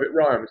thinking Private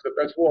Ryan was the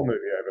best war movie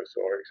I ever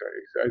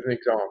saw, as an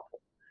example.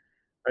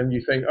 And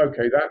you think,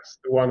 okay, that's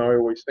the one I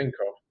always think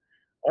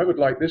of. I would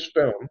like this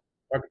film,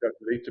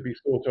 hypothetically, to be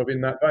thought of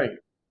in that vein.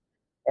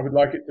 I would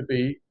like it to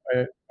be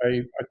a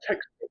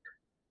textbook.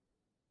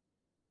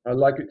 I'd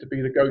like it to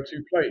be the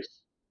go-to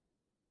place.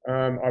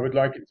 I would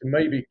like it to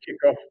maybe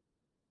kick off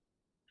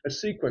a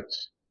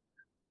sequence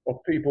of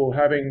people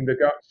having the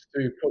guts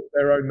to put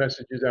their own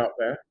messages out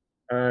there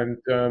and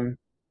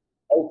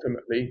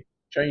ultimately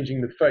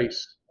changing the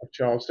face of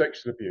child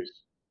sexual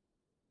abuse.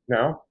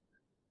 Now,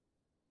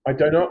 I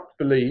do not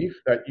believe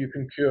that you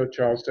can cure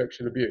child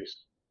sexual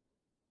abuse.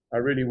 I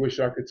really wish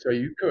I could say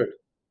you could.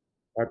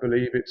 I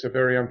believe it's a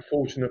very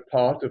unfortunate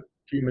part of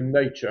human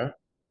nature,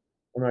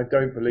 and I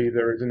don't believe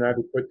there is an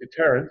adequate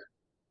deterrent.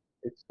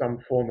 It's some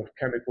form of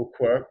chemical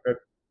quirk that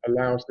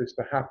allows this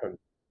to happen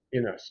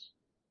in us.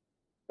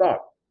 But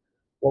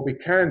what we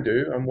can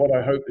do, and what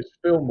I hope this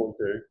film will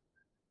do,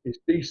 is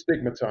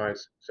destigmatize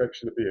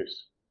sexual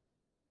abuse.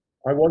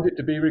 I want it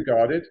to be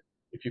regarded,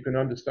 if you can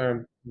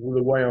understand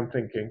the way I'm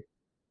thinking,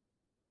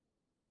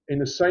 in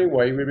the same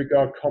way we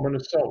regard common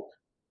assault.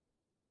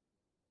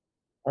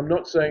 I'm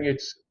not saying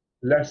it's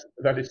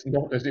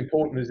not as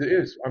important as it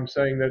is. I'm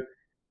saying that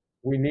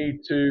we need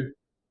to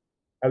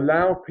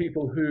allow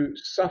people who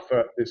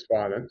suffer this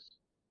violence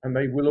and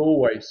they will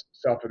always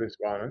suffer this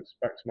violence,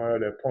 back to my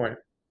earlier point,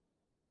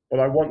 but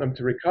I want them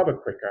to recover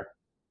quicker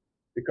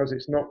because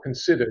it's not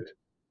considered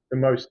the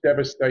most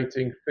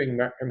devastating thing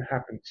that can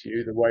happen to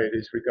you the way it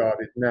is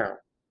regarded now.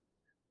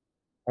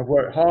 I've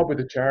worked hard with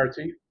the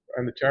charity,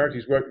 and the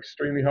charity's worked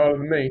extremely harder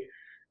than me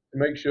to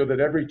make sure that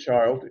every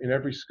child in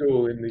every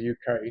school in the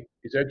UK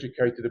is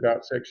educated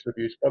about sexual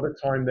abuse by the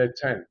time they're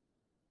 10.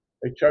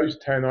 They chose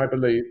 10, I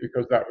believe,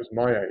 because that was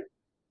my age,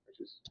 which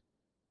is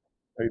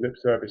a lip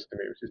service to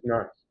me, which is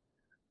nice.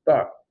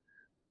 But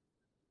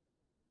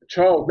the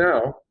child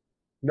now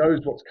knows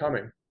what's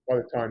coming by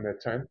the time they're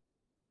 10,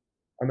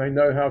 and they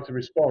know how to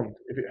respond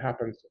if it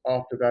happens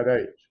after that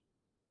age.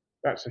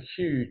 That's a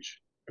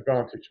huge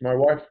advantage. My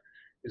wife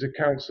is a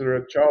counsellor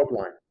at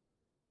Childline.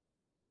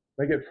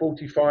 They get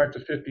 45 to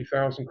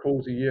 50,000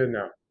 calls a year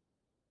now.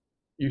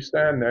 You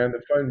stand there and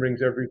the phone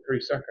rings every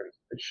 3 seconds.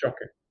 It's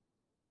shocking.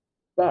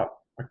 But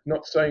I'm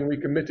not saying we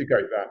can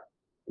mitigate that.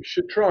 We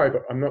should try,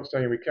 but I'm not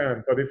saying we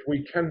can. But if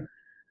we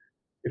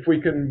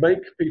can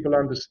make people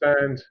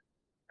understand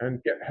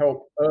and get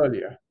help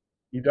earlier,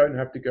 you don't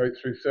have to go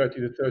through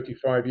 30 to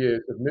 35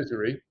 years of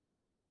misery,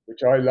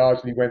 which I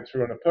largely went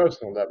through on a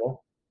personal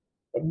level.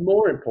 But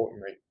more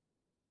importantly,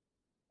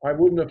 I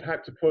wouldn't have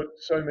had to put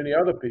so many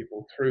other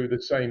people through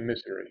the same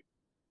misery.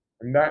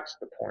 And that's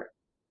the point.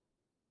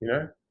 You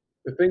know,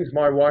 the things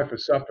my wife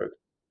has suffered,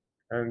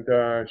 and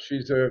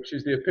she's the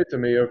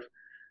epitome of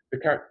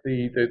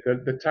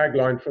the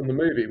tagline from the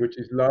movie, which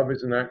is "Love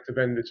is an act of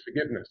endless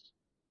forgiveness."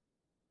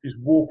 She's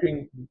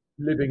walking,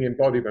 living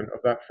embodiment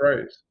of that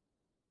phrase,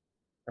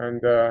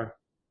 and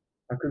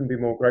I couldn't be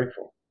more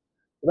grateful.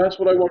 But that's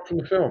what I want from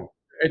the film: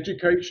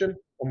 education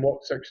on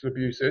what sexual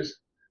abuse is.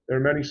 There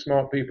are many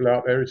smart people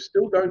out there who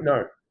still don't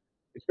know.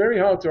 It's very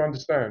hard to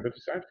understand, but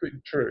it's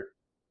absolutely true.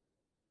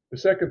 The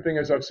second thing,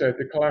 as I've said,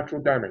 the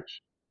collateral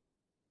damage.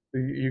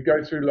 You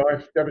go through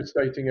life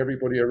devastating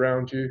everybody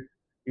around you,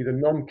 either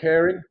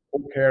non-caring or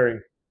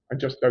caring, and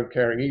just don't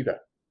caring either.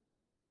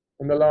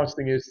 And the last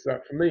thing is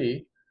that for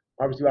me,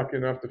 I was lucky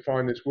enough to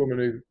find this woman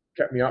who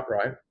kept me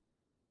upright,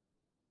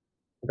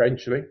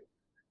 eventually.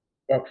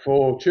 But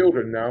for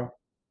children now,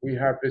 we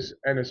have this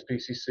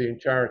NSPCC in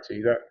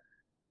charity that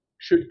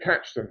should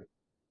catch them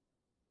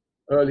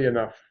early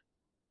enough.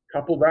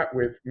 Couple that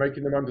with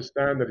making them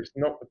understand that it's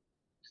not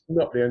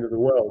the end of the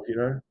world, you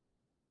know.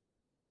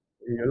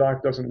 Your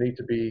life doesn't need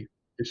to be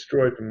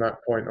destroyed from that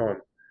point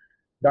on.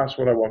 That's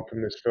what I want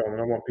from this film,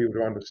 and I want people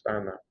to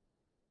understand that.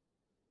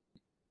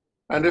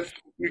 And if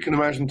you can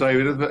imagine,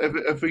 David,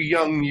 if a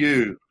young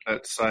you,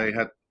 let's say,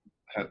 had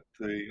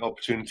the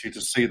opportunity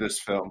to see this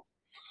film,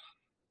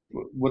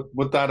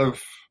 would that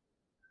have,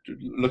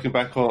 looking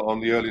back on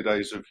the early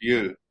days of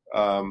you,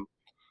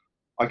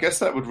 I guess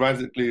that would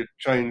radically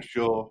change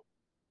your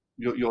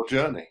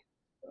journey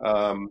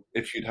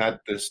if you'd had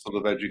this sort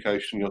of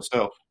education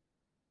yourself.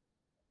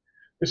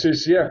 This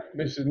is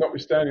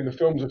notwithstanding the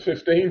films of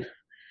 15.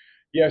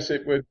 Yes,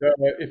 it would.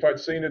 If I'd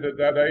seen it at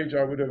that age,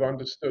 I would have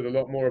understood a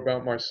lot more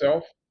about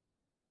myself.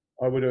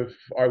 I would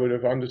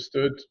have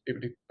understood.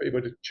 It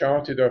would have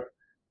charted a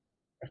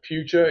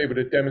future. It would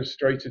have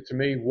demonstrated to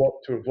me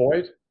what to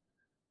avoid.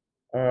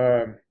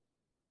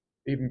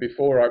 Even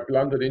before I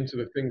blundered into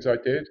the things I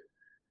did,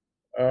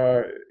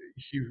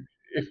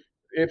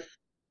 if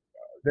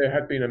there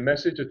had been a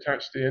message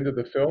attached to the end of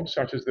the film,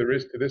 such as there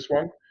is to this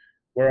one,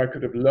 where I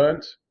could have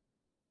learnt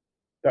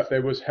that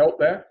there was help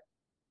there,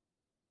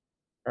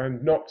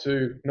 and not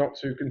to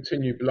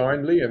continue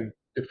blindly and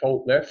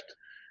default left.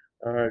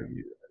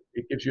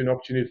 It gives you an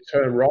opportunity to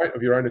turn right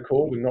of your own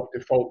accord and not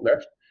default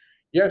left.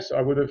 Yes,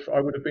 I would have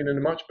been in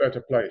a much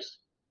better place.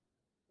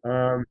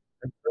 And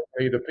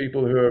certainly the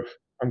people who have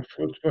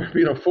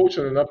been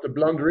unfortunate enough to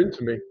blunder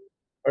into me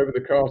over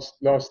the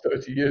last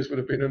 30 years would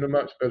have been in a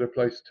much better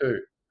place too.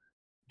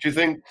 Do you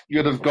think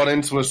you'd have got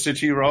into a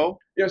city role?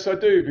 Yes, I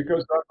do,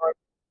 because I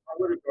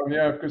would have gone,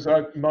 yeah, because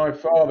my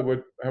father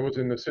was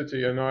in the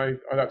city, and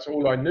that's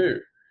all I knew.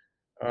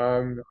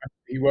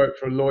 He worked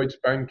for Lloyds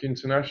Bank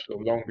International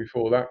long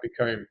before that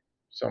became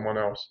someone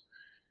else,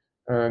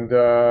 and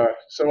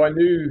so I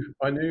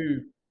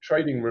knew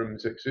trading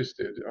rooms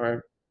existed.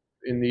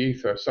 In the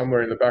ether,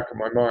 somewhere in the back of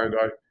my mind,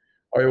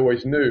 I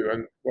always knew.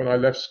 And when I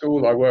left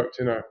school, I worked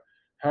in a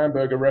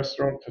hamburger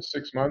restaurant for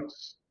 6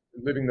 months,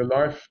 living the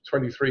life.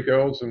 23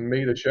 girls and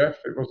me, the chef.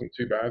 It wasn't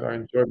too bad. I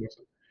enjoyed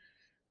myself.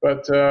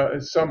 But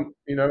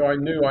I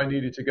knew I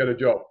needed to get a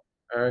job,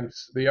 and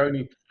the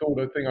only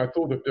thing I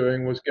thought of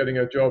doing was getting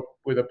a job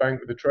with a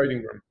bank with a trading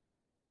room.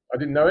 I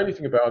didn't know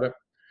anything about it,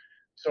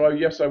 so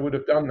yes, I would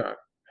have done that.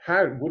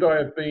 Would I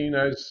have been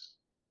as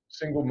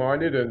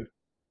single-minded and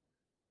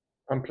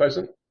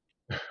unpleasant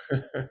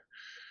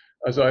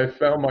as I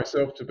found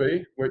myself to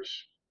be,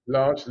 which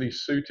largely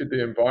suited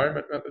the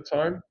environment at the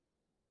time?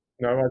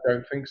 No, I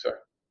don't think so.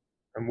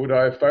 And would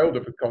I have failed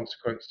of a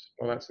consequence?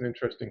 Well, that's an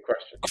interesting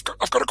question.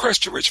 I've got a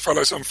question which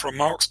follows on from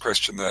Mark's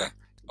question there.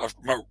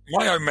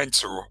 My own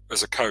mentor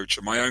as a coach,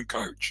 and my own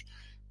coach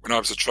when I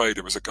was a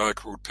trader, was a guy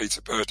called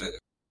Peter Burdett.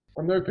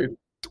 I know Peter.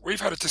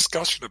 we've had a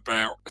discussion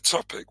about a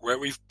topic where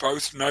we've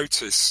both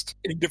noticed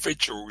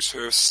individuals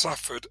who have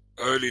suffered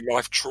early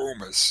life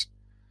traumas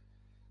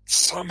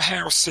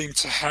somehow seem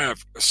to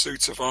have a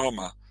suit of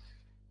armor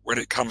when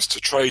it comes to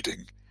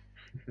trading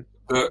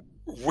that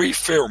we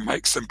feel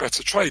makes them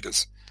better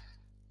traders.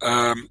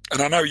 And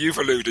I know you've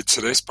alluded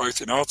to this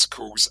both in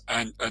articles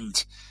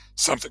and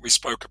something we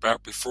spoke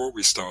about before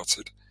we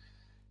started.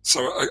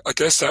 So I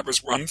guess that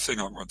was one thing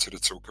I wanted to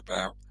talk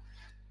about.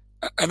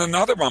 And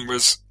another one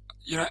was,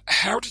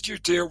 how did you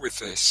deal with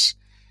this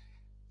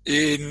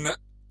and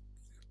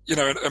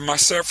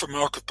myself and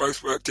Mark have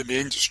both worked in the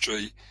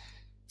industry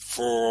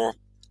for,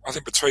 I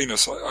think between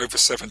us, over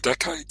 7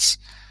 decades.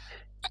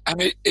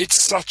 And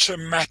it's such a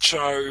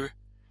macho,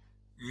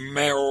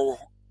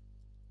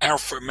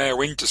 alpha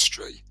male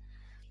industry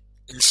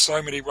in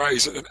so many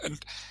ways.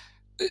 And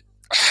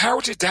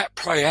how did that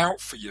play out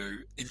for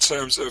you in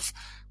terms of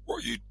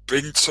what you'd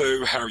been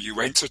to, how you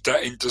entered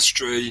that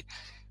industry,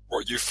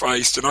 what you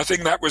faced? And I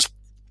think that was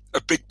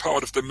a big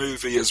part of the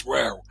movie as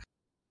well.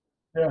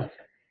 Yeah.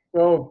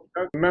 Well,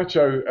 that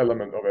macho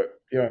element of it,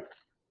 yeah.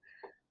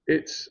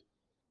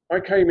 I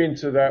came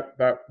into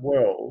that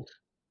world.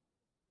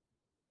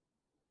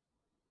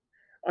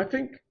 I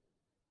think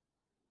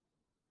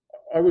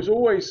I was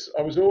always,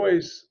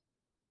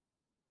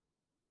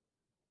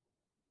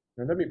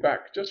 now let me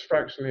back just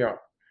fractionally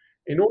up.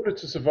 In order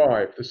to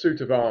survive the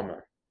suit of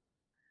armor,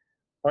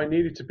 I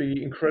needed to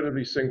be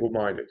incredibly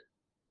single-minded.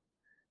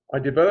 I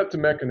developed a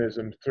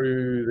mechanism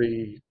through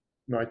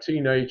my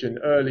teenage and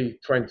early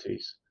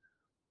 20s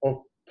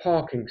of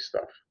parking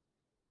stuff,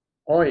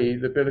 i.e.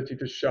 the ability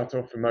to shut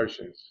off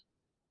emotions.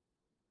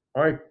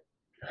 I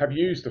have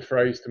used the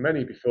phrase to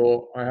many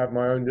before, I have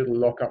my own little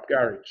lock-up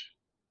garage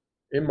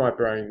in my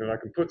brain that I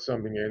can put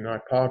something in, I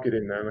park it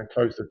in there and I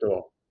close the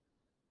door.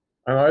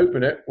 And I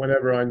open it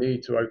whenever I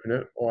need to open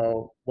it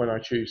or when I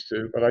choose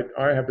to, but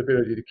I have the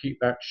ability to keep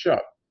that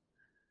shut.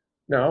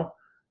 Now,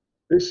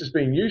 this has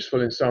been useful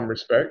in some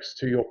respects,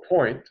 to your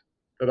point,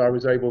 that I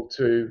was able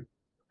to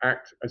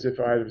act as if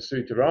I had a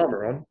suit of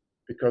armor on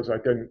because I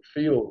didn't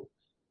feel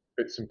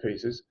bits and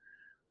pieces,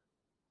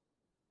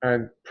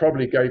 and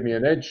probably gave me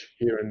an edge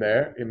here and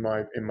there in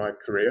my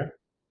career.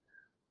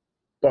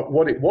 But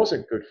what it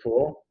wasn't good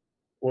for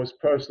was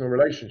personal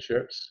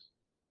relationships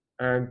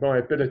and my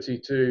ability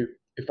to,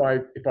 if I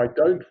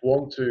don't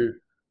want to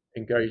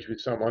engage with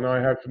someone, I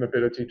have an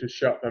ability to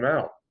shut them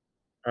out.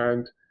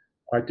 And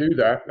I do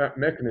that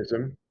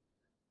mechanism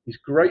is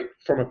great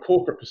from a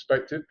corporate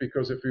perspective,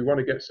 because if we want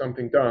to get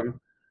something done,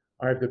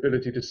 I have the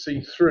ability to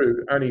see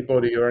through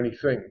anybody or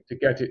anything to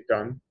get it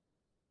done.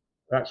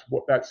 That's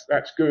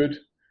good.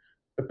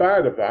 The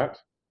bad of that,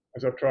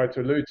 as I've tried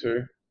to allude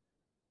to,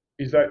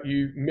 is that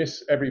you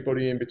miss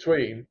everybody in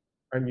between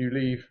and you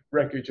leave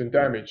wreckage and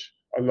damage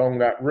along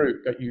that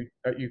route that you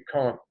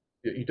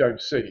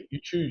don't see.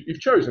 You've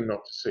chosen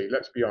not to see,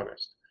 let's be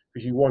honest,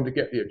 because you want to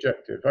get the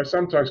objective. I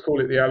sometimes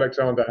call it the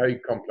Alexander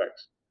Haig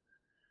complex.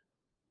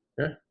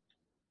 Yeah?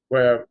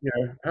 Where,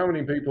 how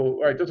many people,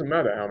 well, it doesn't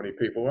matter how many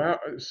people,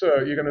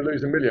 sir, you're going to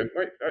lose 1 million.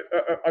 Wait,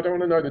 I don't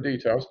want to know the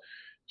details.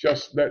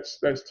 Just let's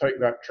take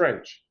that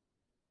trench.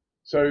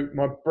 So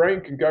my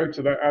brain can go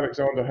to that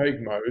Alexander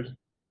Haig mode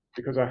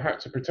because I had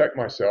to protect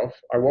myself.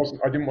 I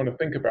didn't want to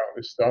think about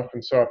this stuff,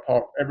 and so I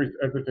parked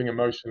everything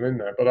emotional in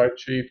there, but I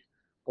achieved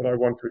what I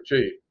want to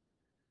achieve.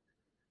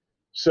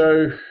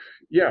 So,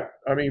 yeah,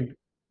 I mean,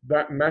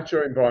 that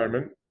macho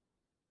environment,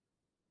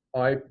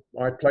 I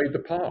played the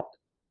part.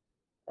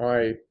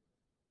 I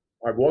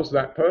was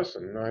that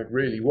person. I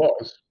really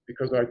was,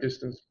 because I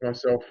distanced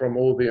myself from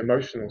all the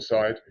emotional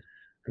side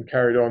and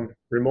carried on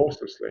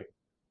remorselessly.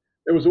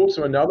 There was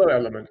also another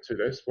element to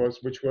this,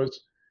 which was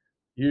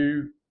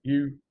you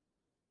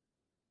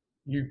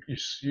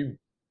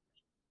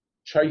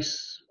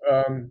chase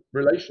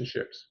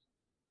relationships.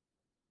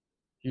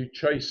 You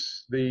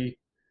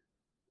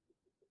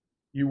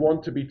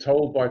want to be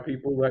told by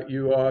people that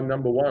you are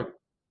number one.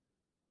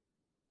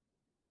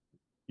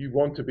 You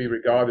want to be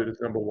regarded as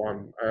number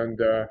one, and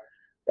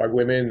by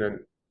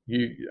women,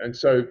 and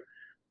so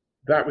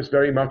that was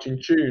very much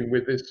in tune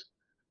with this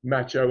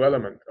macho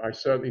element. I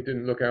certainly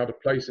didn't look out of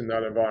place in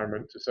that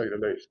environment, to say the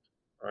least.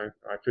 I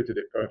fitted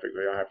it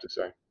perfectly, I have to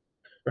say.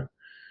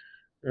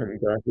 And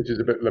which is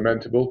a bit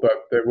lamentable,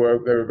 but there were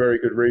very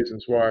good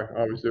reasons why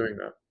I was doing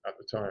that at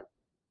the time.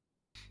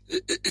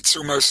 It's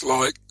almost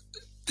like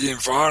the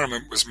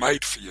environment was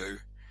made for you,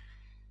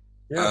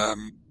 yeah.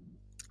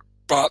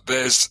 But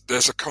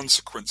there's a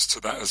consequence to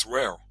that as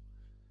well,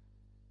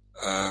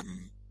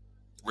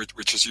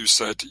 which, as you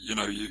said,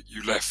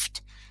 you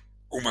left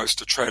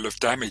almost a trail of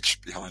damage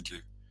behind you,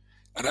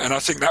 and I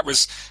think that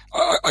was,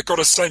 I got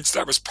a sense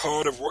that was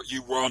part of what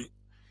you want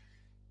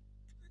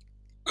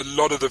a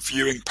lot of the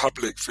viewing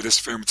public for this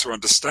film to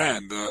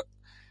understand, that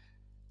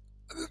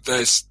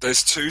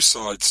there's two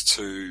sides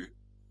to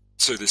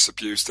this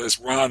abuse. There's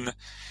one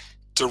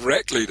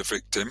directly the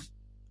victim,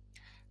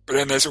 but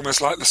then there's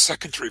almost like the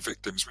secondary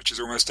victims, which is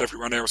almost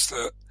everyone else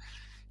that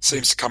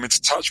seems to come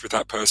into touch with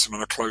that person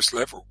on a close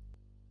level.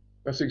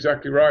 That's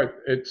exactly right.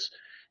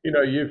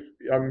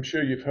 I'm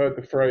sure you've heard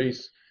the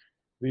phrase,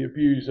 the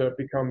abused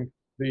becomes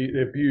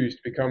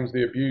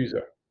the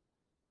abuser.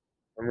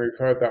 And we've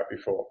heard that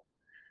before.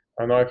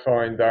 And I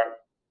find that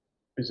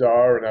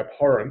bizarre and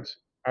abhorrent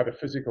at a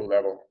physical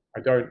level.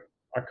 I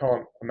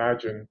can't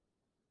imagine,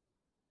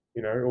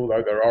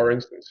 although there are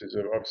instances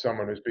of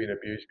someone who's been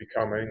abused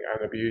becoming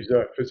an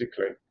abuser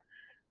physically.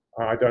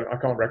 I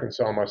can't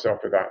reconcile myself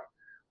with that.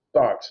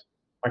 But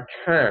I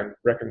can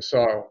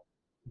reconcile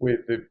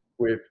with there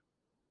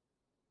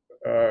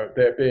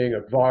being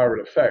a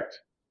viral effect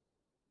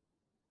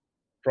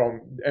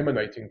from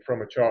emanating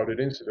from a childhood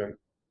incident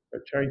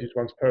that changes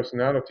one's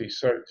personality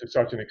to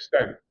such an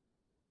extent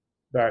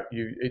that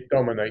it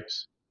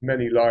dominates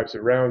many lives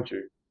around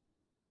you,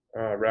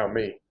 around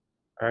me,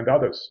 and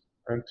others.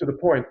 And to the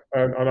point,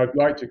 and I'd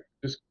like to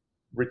just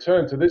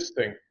return to this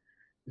thing,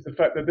 is the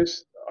fact that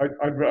it's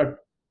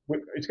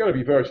going to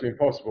be virtually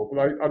impossible,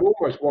 but I'd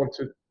almost want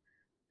to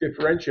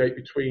differentiate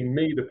between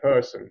me, the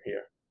person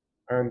here,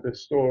 and the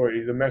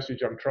story, the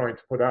message I'm trying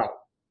to put out.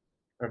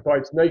 And by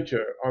its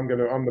nature, I'm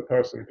the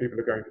person people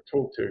are going to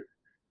talk to.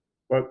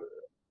 But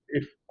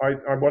if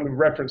I want to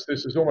reference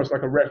this as almost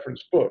like a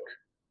reference book,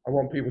 I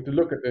want people to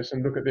look at this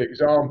and look at the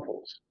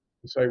examples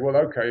and say, well,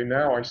 okay,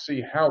 now I see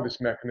how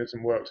this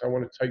mechanism works. I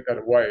want to take that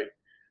away.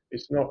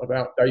 It's not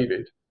about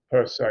David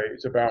per se.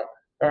 It's about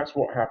that's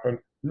what happened.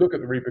 Look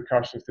at the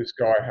repercussions this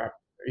guy had.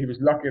 He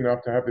was lucky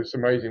enough to have this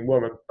amazing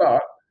woman,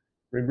 but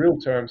in real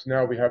terms,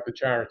 now we have the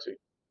charity.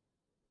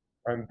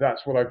 And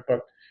that's what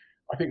but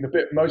I think the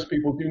bit most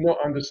people do not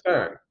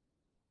understand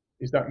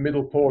is that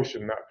middle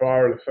portion, that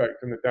viral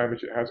effect and the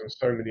damage it has on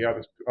so many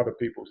other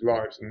people's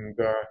lives. And,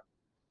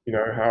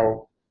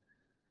 how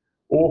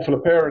awful a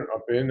parent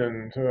I've been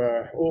and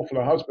awful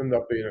a husband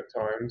I've been at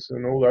times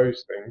and all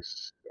those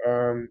things.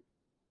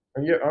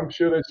 And yet I'm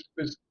sure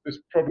there's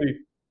probably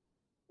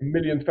a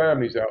million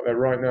families out there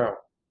right now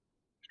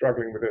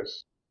struggling with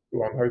this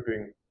who I'm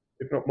hoping,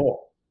 if not more,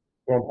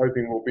 who I'm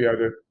hoping will be able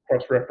to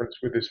cross-reference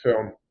with this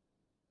film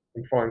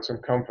and find some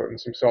comfort and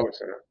some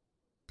solace in it.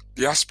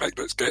 The aspect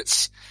that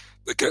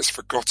gets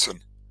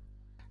forgotten,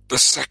 the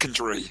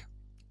secondary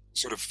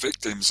sort of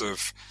victims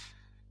of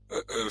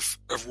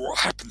what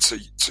happened to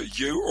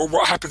you or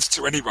what happens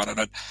to anyone.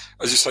 And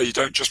as you say, you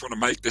don't just want to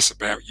make this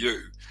about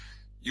you.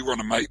 You want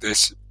to make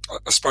this,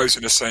 I suppose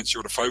in a sense,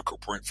 you're the focal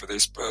point for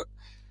this, but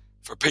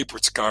for people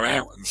to go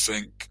out and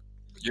think,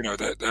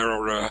 that there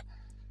are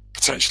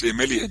potentially a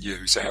million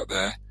yous out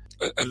there,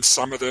 and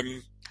some of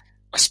them,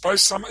 I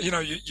suppose you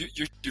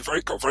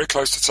got very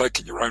close to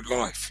taking your own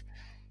life,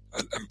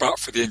 and but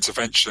for the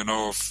intervention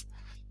of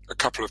a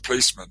couple of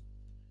policemen,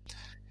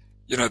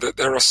 that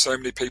there are so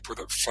many people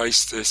that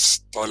face this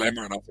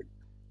dilemma, and I think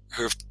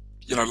who have,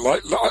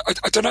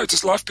 I don't know,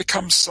 does life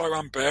become so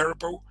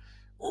unbearable,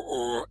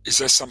 or is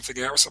there something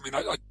else? I mean,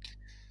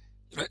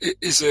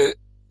 is it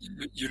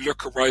you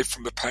look away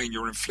from the pain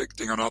you're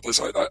inflicting on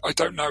others? I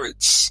don't know.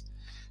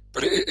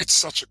 But it's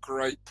such a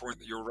great point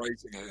that you're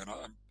raising it,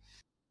 and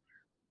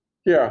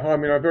yeah, I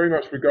mean, I very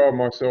much regard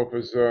myself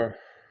as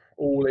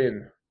all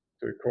in,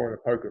 to coin a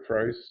poker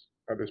phrase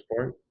at this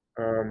point.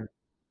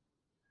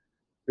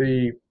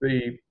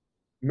 The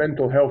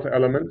mental health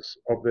elements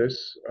of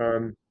this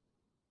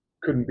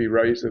couldn't be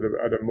raised at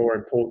a more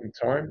important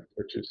time,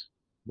 which is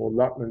more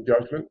luck than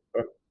judgment.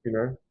 But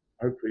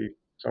hopefully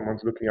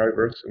someone's looking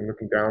over us and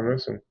looking down on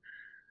us, and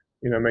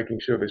making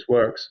sure this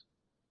works.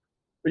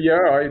 But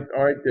yeah,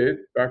 I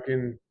did back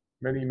in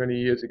many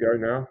years ago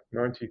now,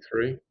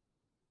 93. I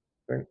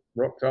think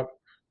rocked up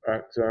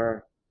at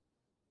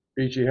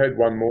Beachy Head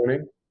one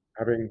morning,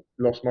 having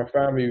lost my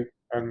family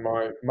and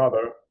my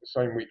mother the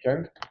same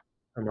weekend,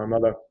 and my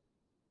mother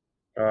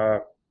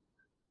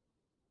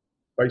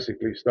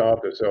basically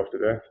starved herself to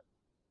death.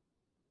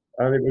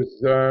 And it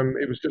was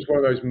just one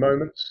of those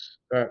moments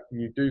that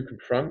you do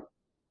confront.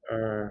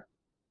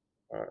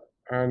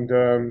 And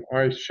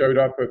I showed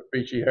up at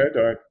Beachy Head.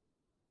 I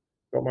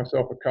got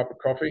myself a cup of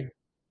coffee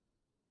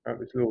at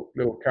this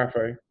little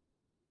cafe,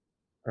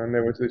 and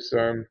there was this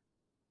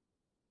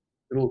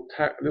little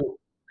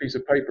piece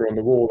of paper on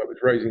the wall that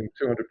was raising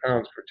 £200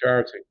 for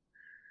charity,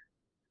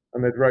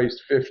 and they'd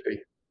raised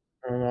 50.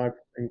 And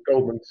in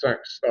Goldman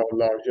Sachs style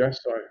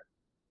largesse, I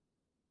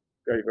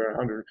gave her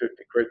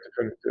 150 quid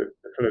to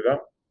fill it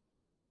up,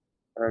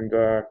 and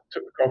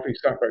took the coffee,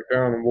 sat back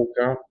down, and walked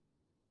out.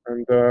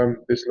 And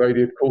this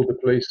lady had called the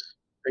police,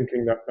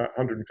 thinking that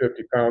 £150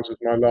 was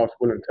my last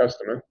will and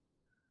testament,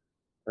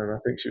 and I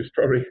think she was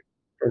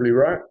probably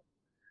right.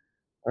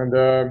 And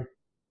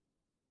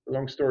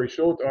long story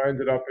short, I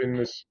ended up in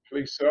this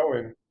police cell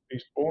in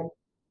Eastbourne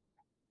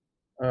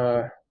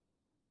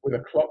with a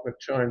clock that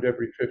chimed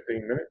every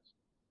 15 minutes.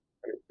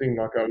 And it seemed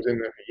like I was in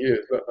there for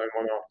years, let alone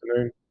one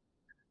afternoon.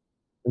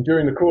 And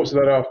during the course of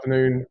that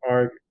afternoon,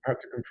 I had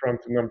to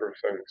confront a number of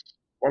things.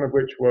 One of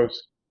which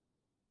was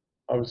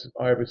I was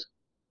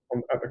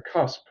at the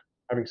cusp,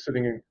 having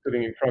sitting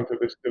in front of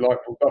this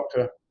delightful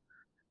doctor.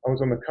 I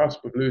was on the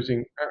cusp of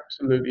losing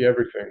absolutely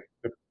everything.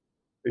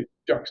 The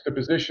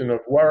juxtaposition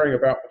of worrying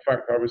about the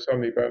fact I was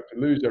suddenly about to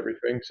lose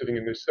everything, sitting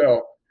in this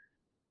cell,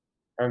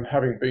 and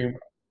having been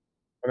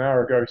an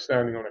hour ago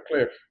standing on a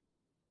cliff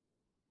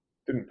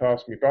didn't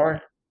pass me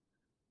by.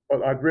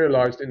 But I'd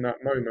realized in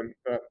that moment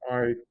that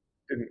I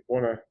didn't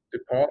want to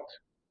depart,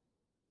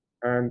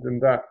 and in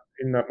that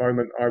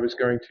moment I was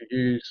going to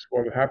use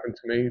what had happened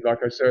to me,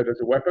 like I said,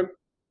 as a weapon.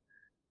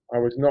 I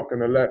was not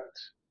going to let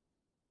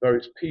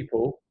those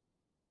people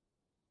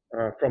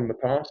from the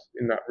past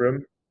in that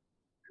room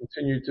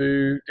continue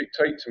to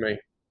dictate to me.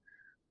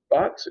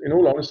 But in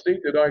all honesty,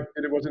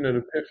 was it an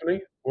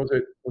epiphany? Was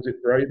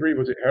it bravery?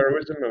 Was it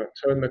heroism? And it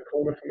turned the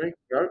corner for me?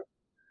 No.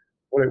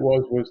 What it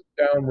was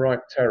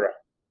downright terror.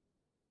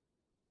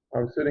 I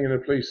was sitting in a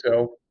police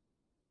cell,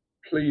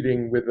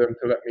 pleading with them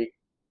to let me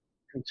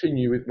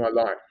continue with my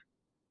life.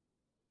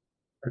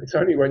 And it's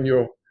only when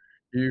you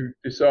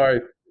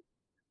decide,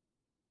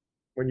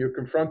 when you're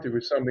confronted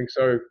with something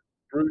so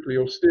brutally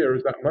austere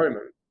as that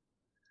moment,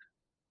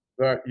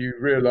 that you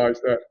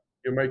realize that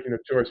you're making a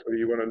choice whether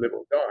you want to live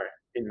or die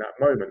in that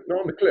moment.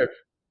 Not on the cliff,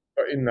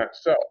 but in that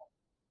cell.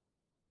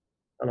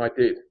 And I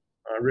did.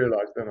 I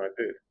realized then I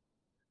did.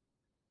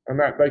 And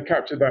that they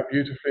captured that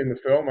beautifully in the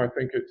film. I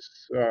think I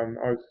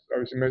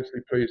was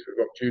immensely pleased with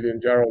what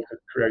Julian Gerald had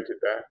created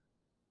there.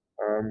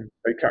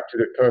 They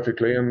captured it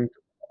perfectly, and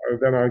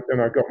then I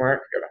got my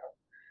act together.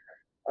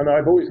 And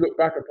I've always looked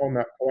back upon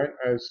that point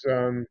as,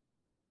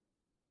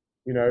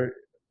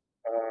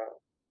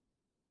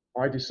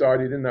 I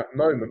decided in that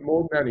moment,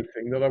 more than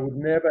anything, that I would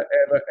never,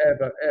 ever,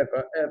 ever,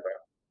 ever, ever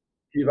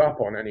give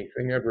up on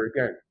anything ever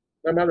again,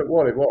 no matter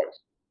what it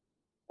was.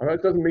 And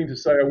that doesn't mean to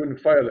say I wouldn't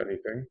fail at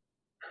anything.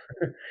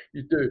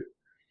 You do.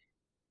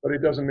 But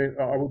it doesn't mean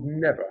I would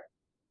never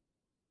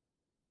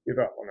give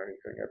up on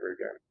anything ever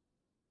again.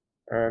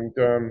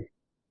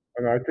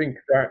 And I think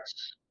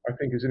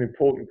is an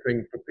important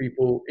thing for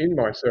people in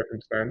my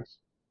circumstance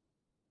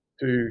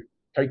to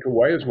take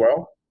away as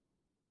well.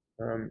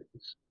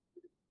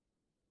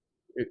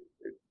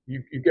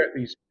 You get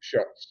these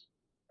shots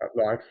at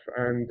life,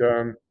 and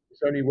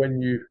it's only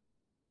when you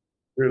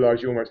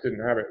realize you almost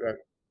didn't have it that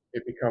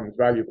it becomes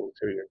valuable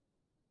to you.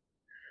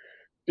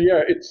 So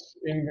yeah, it's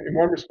in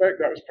one respect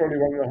that was probably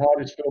one of the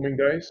hardest filming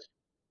days,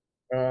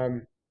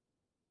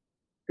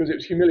 because it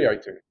was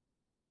humiliating.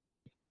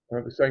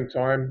 At the same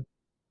time,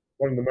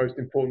 one of the most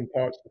important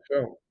parts of the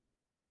film.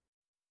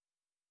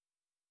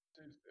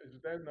 It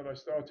was then that I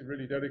started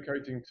really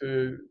dedicating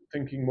to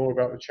thinking more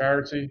about the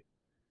charity,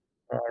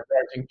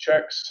 writing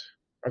checks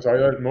as I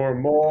earned more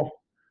and more.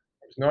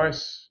 It was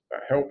nice,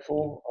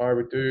 helpful. I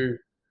would do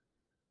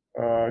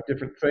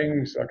different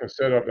things. Like I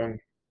said, I've done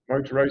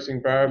motor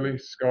racing badly,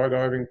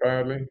 skydiving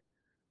badly,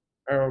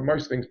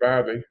 most things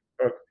badly,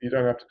 but you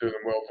don't have to do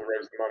them well to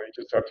raise the money. You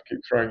just have to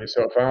keep throwing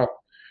yourself out.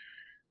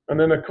 And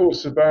then, of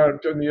course,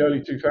 about in the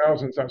early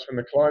 2000s, that's when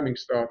the climbing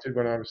started,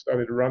 when I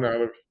started to run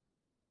out of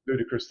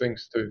ludicrous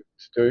things to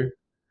do.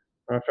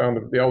 I found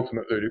the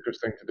ultimate ludicrous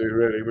thing to do,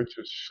 really, which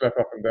was schlep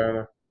up and down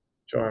a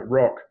giant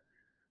rock.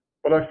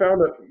 But I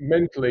found that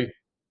mentally,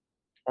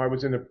 I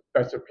was in a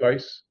better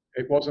place.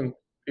 It wasn't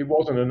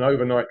an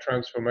overnight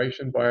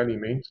transformation by any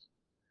means.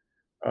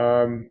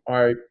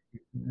 I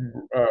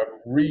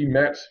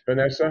re-met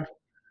Vanessa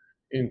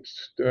in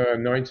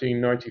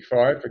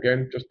 1995,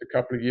 again, just a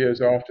couple of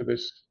years after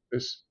this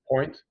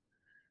point.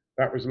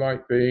 That was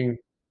like being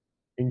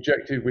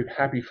injected with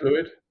happy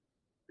fluid,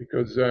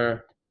 because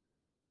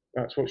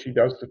that's what she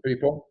does to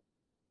people.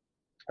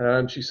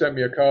 And she sent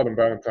me a card on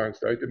Valentine's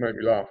Day. It did make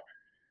me laugh.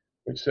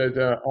 Which said,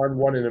 "I'm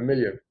one in a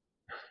million."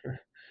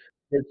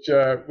 Which,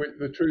 with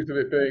the truth of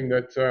it being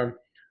that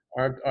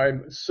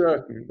I'm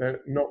certain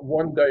that not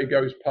one day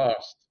goes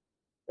past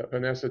that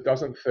Vanessa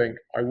doesn't think,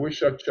 "I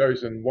wish I'd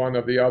chosen one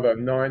of the other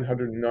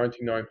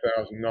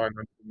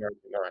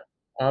 999,999.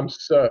 I'm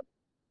certain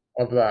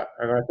of that.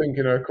 And I think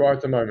in her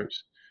quieter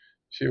moments,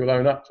 she will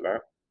own up to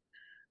that.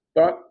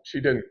 But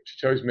she didn't. She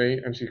chose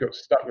me, and she got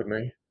stuck with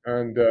me.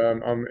 And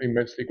I'm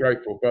immensely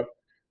grateful. But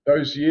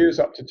those years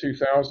up to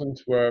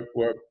 2000 were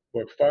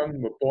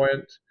fun, were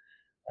buoyant.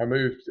 I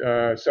moved,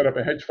 set up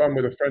a hedge fund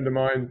with a friend of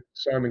mine,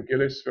 Simon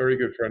Gillis, very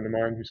good friend of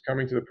mine, who's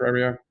coming to the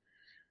premiere.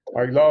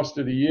 I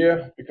lasted a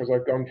year because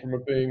I'd gone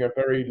from being a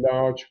very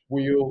large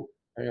wheel,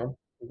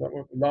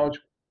 large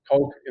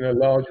cog in a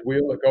large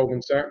wheel at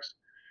Goldman Sachs,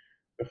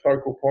 the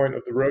focal point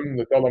of the room,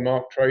 the dollar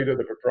mark trader,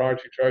 the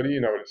proprietary trader, you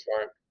know what it's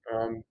like.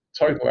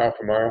 Total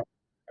alpha male,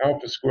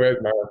 alpha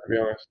squared male, to be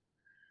honest.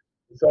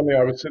 And suddenly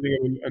I was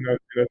sitting in a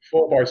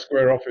 4x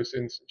square office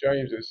in St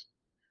James's,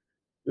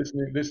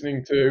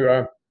 listening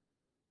to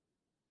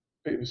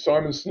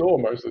Simon snore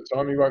most of the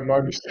time. He won't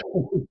mind me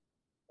snoring.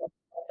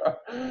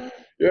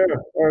 Yeah,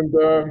 and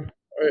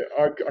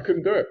I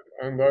couldn't do it,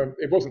 and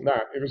it wasn't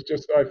that. It was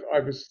just I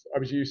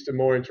was used to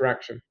more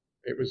interaction.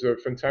 It was a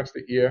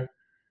fantastic year,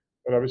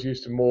 but I was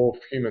used to more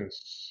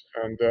humans,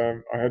 and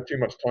I had too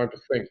much time to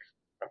think.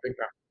 I think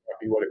that might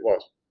be what it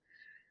was.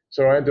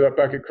 So I ended up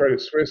back at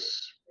Credit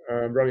Suisse,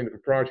 running the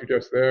proprietary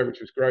desk there, which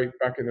was great.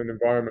 Back in an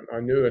environment I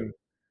knew and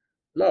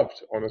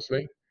loved,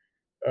 honestly.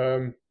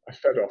 I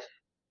fed off,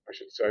 I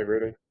should say,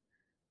 really.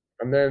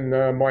 And then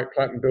Mike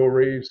Platt and Bill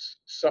Reeves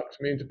sucked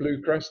me into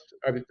Bluecrest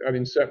at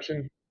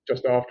inception,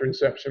 just after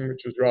inception,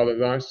 which was rather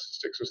nice.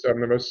 6 or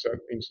 7 of us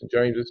in St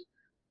James's,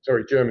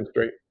 Jermyn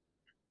Street.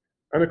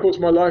 And of course,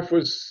 my life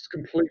was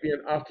completely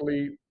and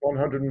utterly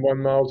 101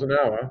 miles an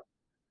hour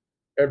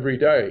every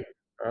day.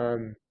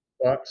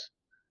 But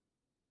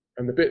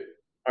the bit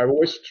I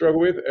always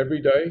struggle with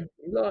every day,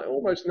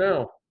 almost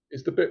now,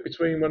 is the bit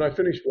between when I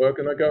finish work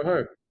and I go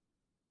home.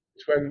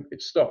 It's when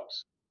it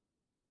stops.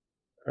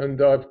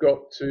 And I've got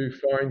to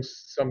find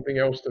something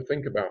else to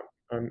think about.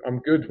 I'm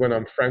good when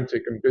I'm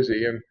frantic and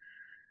busy and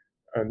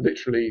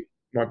literally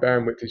my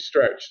bandwidth is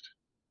stretched.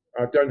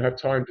 I don't have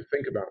time to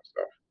think about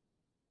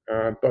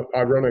stuff. But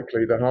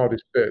ironically, the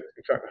hardest bit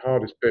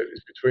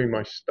is between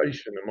my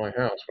station and my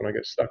house when I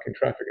get stuck in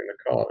traffic in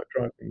the car. That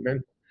drives me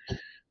mental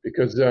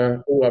because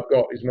all I've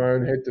got is my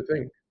own head to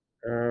think.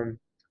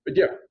 But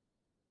yeah,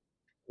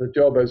 the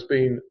job has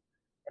been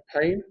a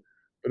pain,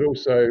 but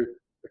also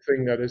the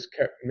thing that has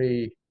kept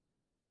me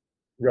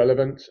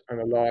relevant and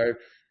alive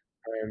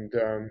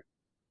and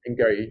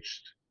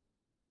engaged.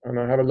 And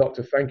I have a lot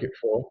to thank it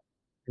for,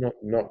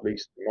 not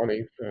least the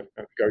money,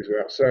 that goes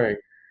without saying.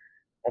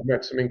 I've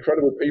met some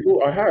incredible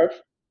people. I have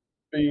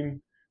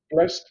been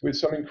blessed with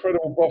some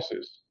incredible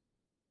bosses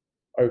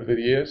over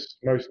the years,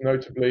 most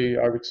notably,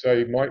 I would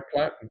say, Mike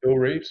Platt and Bill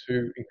Reeves, who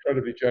are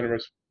incredibly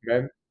generous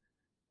men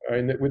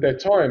with their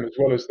time as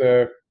well as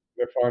their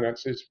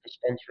finances for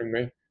sponsoring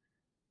me.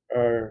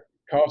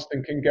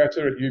 Carsten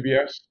Kingetter at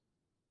UBS,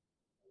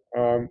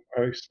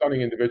 a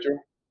stunning individual,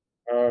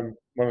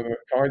 one of the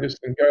kindest,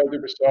 and Gail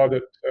Dubrissard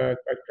at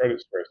Credit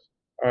Suisse.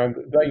 And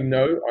they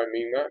know I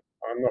mean that.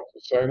 I'm not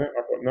just saying it.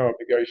 I've got no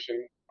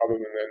obligation other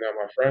than they're now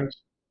my friends.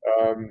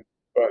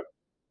 But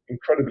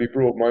incredibly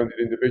broad-minded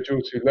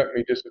individuals who let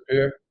me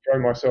disappear,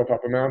 throw myself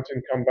up a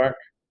mountain, come back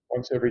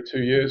once every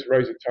 2 years,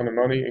 raise a ton of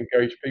money,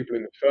 engage people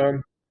in the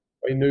firm.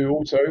 They knew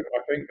also,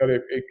 I think, that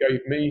it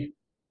gave me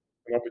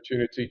an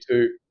opportunity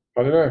to,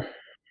 I don't know,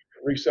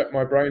 reset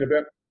my brain a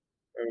bit.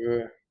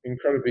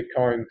 Incredibly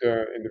kind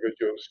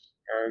individuals,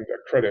 and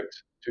a credit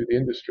to the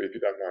industry, if you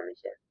don't mind me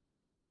saying.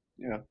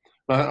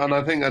 Yeah, and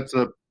I think that's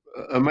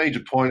a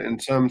major point in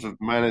terms of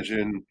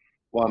managing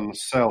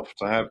oneself,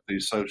 to have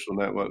these social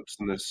networks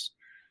and this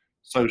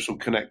social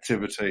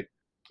connectivity,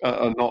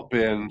 and not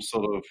being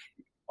sort of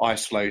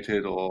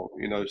isolated or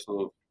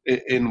sort of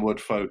inward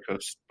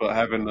focused, but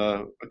having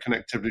a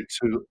connectivity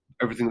to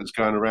everything that's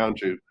going around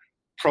you.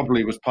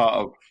 Probably was part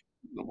of,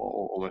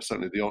 or almost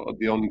certainly,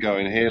 the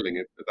ongoing healing,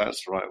 if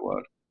that's the right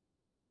word.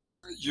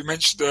 You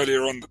mentioned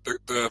earlier on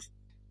that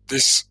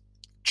this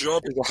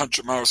job is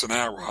 100 miles an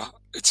hour.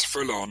 It's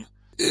full on.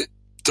 It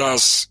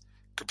does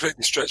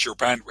completely stretch your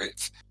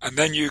bandwidth. And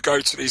then you go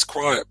to these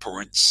quiet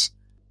points,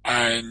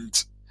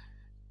 and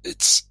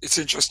it's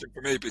interesting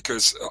for me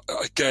because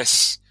I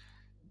guess,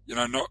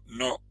 not,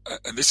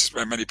 and this is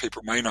where many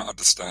people may not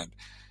understand,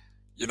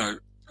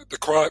 the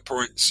quiet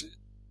points,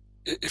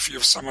 if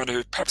you're someone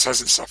who perhaps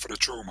hasn't suffered a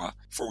trauma,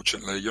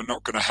 fortunately, you're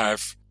not going to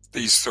have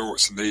these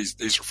thoughts and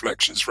these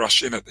reflections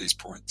rush in at these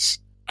points.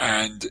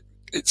 And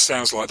it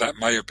sounds like that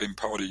may have been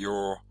part of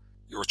your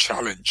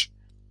challenge.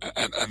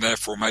 And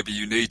therefore maybe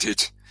you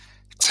needed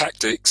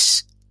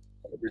tactics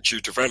which you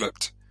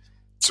developed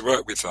to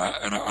work with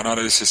that. And I know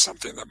this is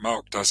something that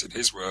Mark does in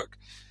his work,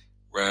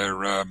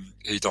 where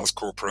he does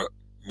corporate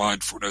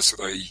mindfulness,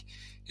 although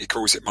he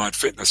calls it mind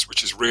fitness,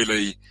 which is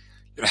really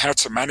how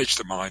to manage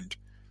the mind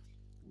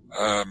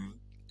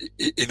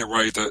in a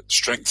way that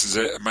strengthens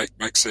it and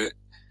makes it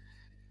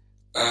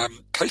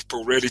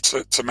capable really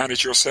to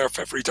manage yourself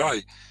every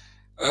day.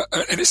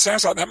 And it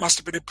sounds like that must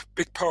have been a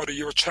big part of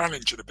your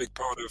challenge and a big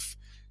part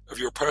of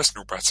your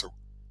personal battle.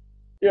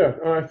 Yeah,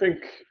 I think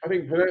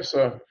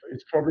Vanessa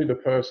is probably the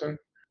person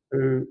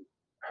who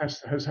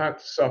has had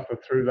to suffer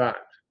through that,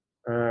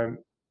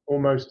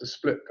 almost a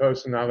split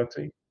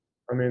personality.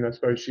 I mean, I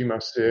suppose she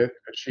must see it.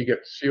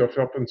 She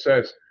often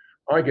says,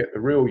 "I get the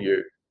real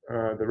you.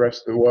 The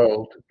rest of the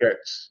world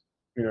gets,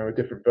 a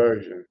different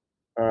version."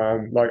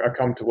 Like I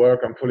come to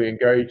work, I'm fully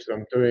engaged.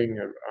 I'm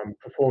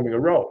performing a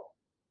role.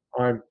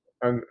 And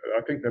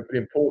I think that the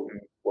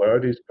important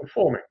word is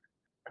performing.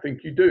 I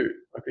think you do.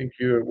 I think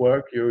you at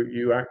work,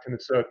 you act in a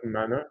certain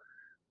manner.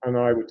 And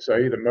I would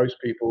say that most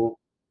people,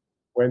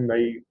 when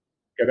they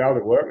get out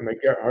of work and they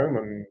get home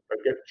and they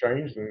get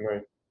changed and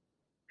they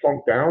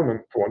plonk down, and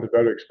for want of a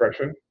better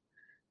expression,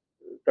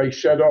 they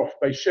shed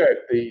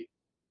the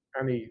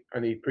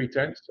any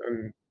pretense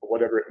and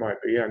whatever it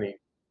might be, any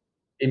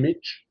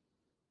image.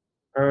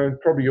 And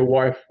probably your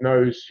wife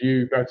knows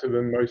you better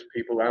than most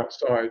people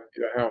outside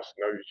the house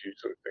knows you,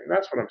 sort of thing.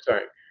 That's what I'm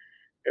saying.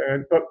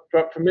 And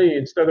but for me,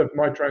 instead of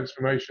my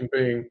transformation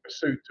being a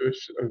suit to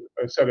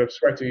a set of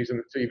sweaties and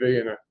a TV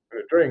and a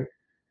drink,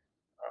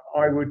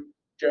 I would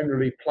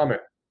generally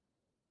plummet.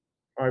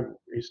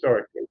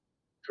 Historically,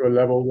 to a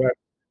level that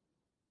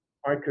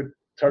I could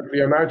totally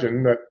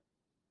imagine that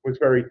was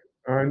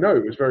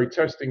very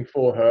testing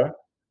for her.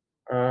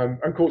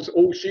 And of course,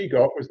 all she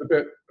got was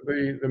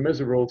the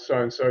miserable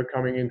so-and-so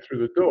coming in through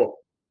the door.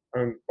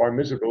 And by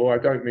miserable, I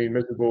don't mean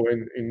miserable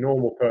in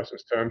normal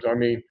person's terms. I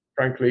mean,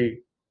 frankly,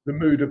 the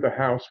mood of the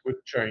house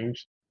would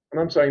change.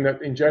 And I'm saying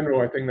that in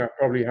general, I think that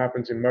probably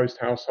happens in most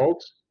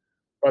households,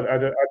 but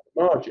at the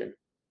margin,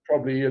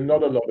 probably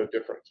not a lot of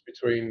difference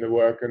between the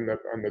work and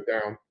the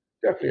down.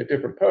 Definitely a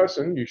different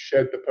person. You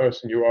shed the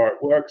person you are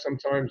at work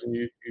sometimes, and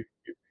you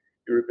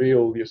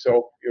reveal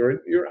yourself. You're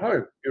at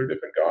home. You're a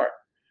different guy.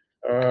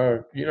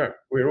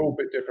 We're all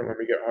a bit different when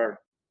we get home.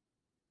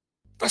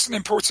 That's an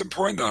important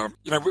point, though.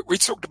 We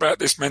talked about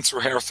this mental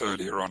health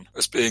earlier on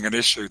as being an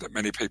issue that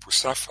many people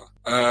suffer.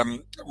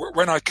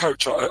 When I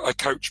coach, I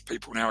coach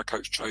people now. I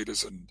coach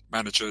traders and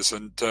managers,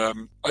 and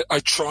I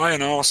try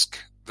and ask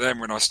them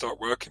when I start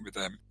working with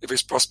them if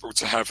it's possible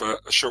to have a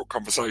short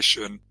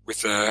conversation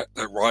with their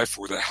wife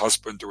or their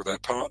husband or their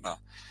partner,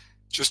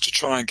 just to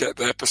try and get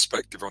their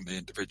perspective on the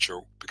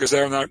individual, because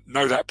they'll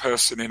know that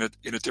person in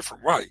a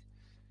different way.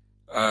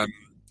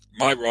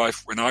 My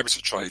wife, when I was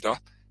a trader,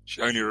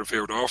 she only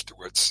revealed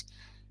afterwards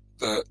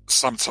that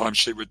sometimes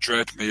she would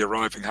dread me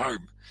arriving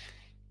home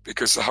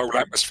because the whole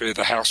atmosphere of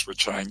the house would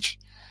change,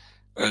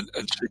 and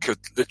she could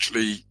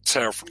literally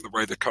tell from the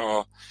way the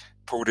car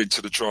pulled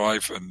into the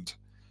drive and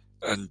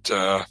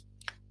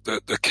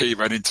the key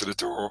ran into the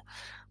door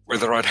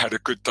whether I'd had a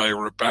good day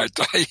or a bad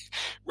day,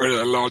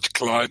 whether a large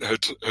client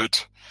had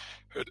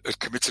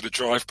committed a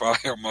drive-by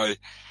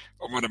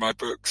on one of my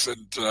books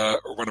and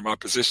or one of my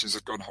positions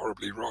had gone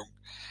horribly wrong.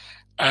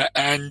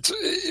 And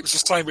it was the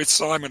same with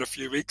Simon a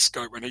few weeks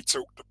ago when he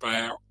talked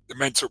about the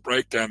mental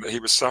breakdown that he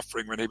was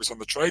suffering when he was on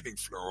the trading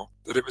floor,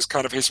 that it was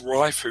kind of his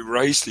wife who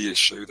raised the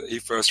issue, that he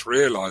first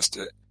realised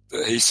it,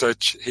 that he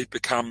said he'd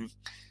become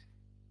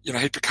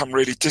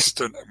really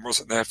distant and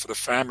wasn't there for the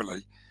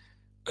family.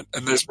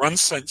 And there's one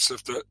sense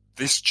of that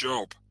this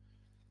job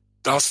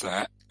does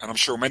that, and I'm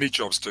sure many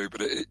jobs do,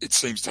 but it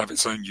seems to have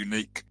its own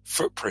unique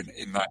footprint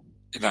in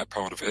that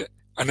part of it.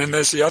 And then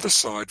there's the other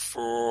side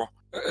for,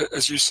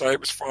 as you say, it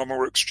was far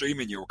more extreme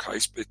in your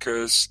case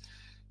because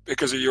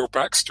of your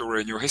backstory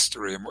and your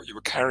history and what you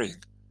were carrying.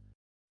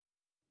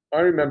 I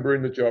remember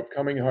in the job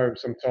coming home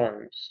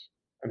sometimes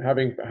and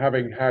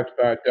having had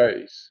bad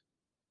days,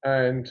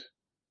 and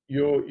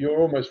you're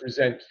almost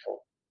resentful.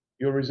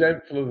 You're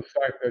resentful of the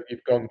fact that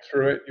you've gone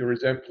through it. You're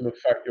resentful of the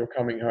fact you're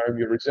coming home.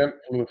 You're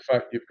resentful of the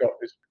fact you've got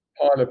this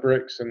pile of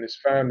bricks and this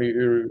family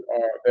who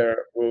are there,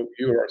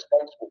 you are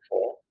responsible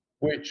for,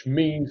 which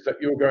means that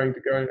you're going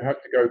to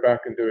have to go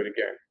back and do it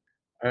again.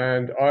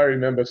 And I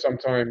remember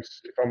sometimes,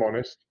 if I'm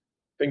honest,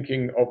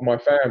 thinking of my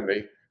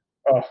family.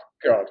 Oh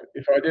God,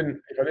 if I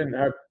didn't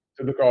have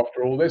to look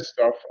after all this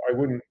stuff,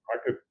 I'm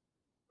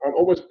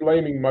almost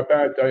blaming my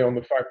bad day on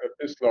the fact that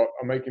this lot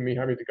are making me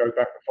having to go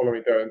back the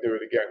following day and do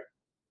it again.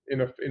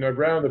 In a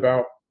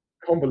roundabout,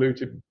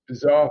 convoluted,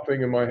 bizarre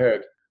thing in my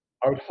head,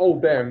 I would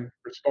hold them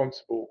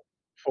responsible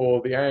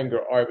for the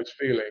anger I was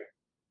feeling,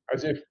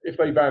 as if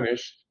they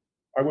vanished,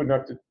 I wouldn't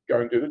have to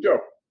go and do the job.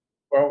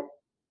 Well,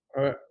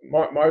 I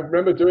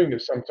remember doing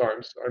this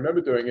sometimes. I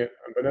remember doing it,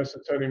 and Vanessa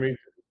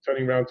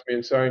turning around to me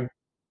and saying,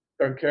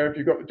 "Don't care if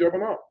you got the job or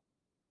not.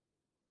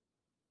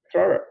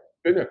 Throw it,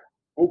 bin it,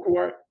 walk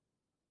away,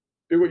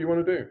 do what you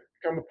want to do,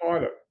 become a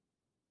pilot,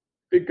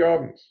 big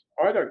gardens.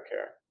 I don't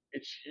care.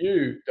 It's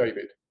you,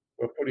 David,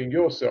 who are putting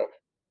yourself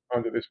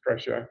under this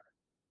pressure.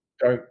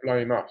 Don't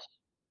blame us."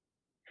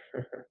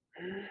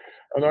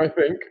 And I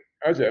think,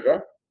 as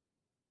ever,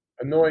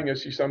 annoying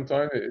as she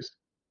sometimes is,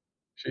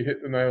 she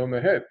hit the nail on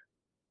the head.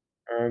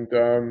 And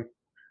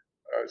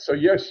so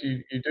yes,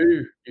 you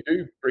do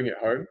bring it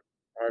home.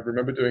 I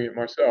remember doing it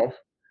myself.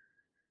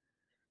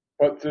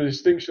 But the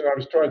distinction I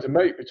was trying to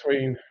make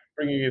between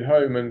bringing it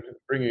home and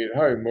bringing it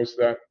home was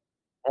that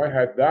I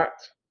had that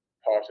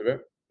part of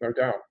it, no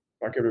doubt,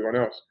 like everyone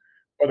else.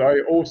 But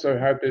I also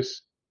had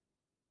this,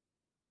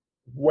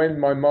 when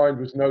my mind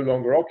was no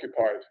longer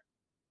occupied,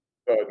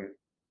 burden,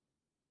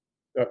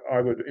 that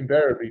I would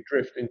invariably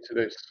drift into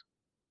this.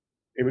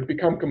 It would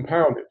become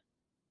compounded.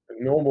 The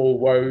normal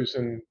woes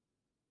and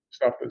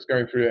stuff that's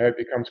going through your head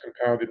becomes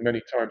compounded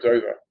many times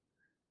over,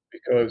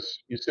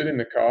 because you sit in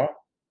the car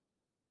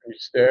and you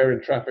stare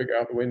in traffic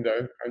out the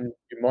window, and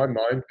my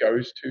mind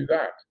goes to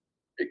that.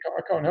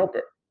 I can't help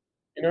it.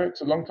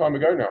 It's a long time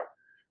ago now,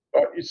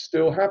 but it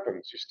still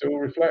happens. You still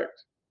reflect.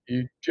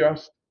 You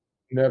just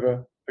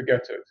never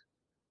forget it.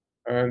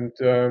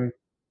 And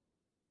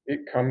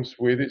it comes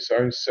with its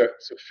own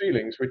sets of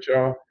feelings, which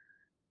are,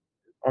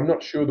 I'm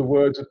not sure the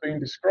words have been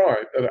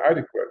described that are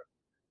adequate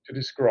to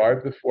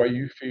describe the way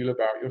you feel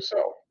about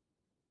yourself.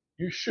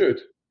 You should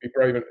be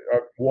brave and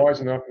wise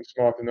enough and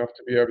smart enough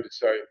to be able to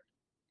say,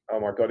 "Oh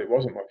my God, it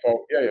wasn't my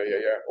fault. Yeah.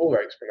 All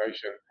that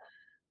explanation.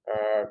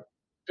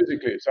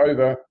 Physically, it's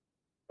over,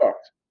 but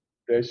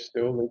there's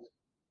still this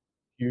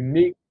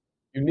unique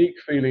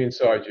feeling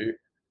inside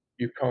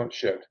you can't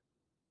shed."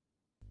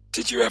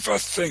 Did you ever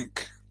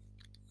think,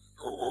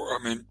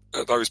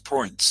 at those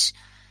points,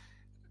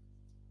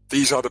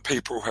 these other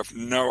people have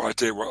no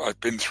idea what I've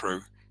been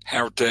through.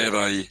 How dare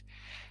they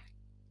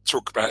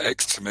talk about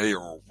X to me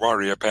or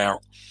worry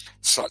about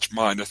such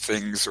minor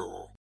things?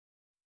 Or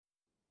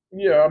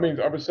yeah,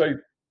 I would say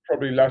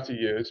probably latter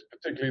years,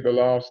 particularly the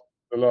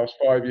last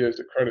 5 years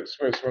at Credit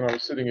Suisse, when I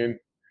was sitting in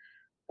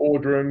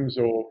boardrooms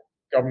or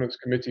governance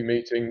committee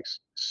meetings,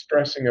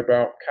 stressing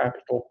about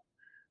capital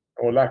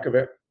or lack of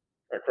it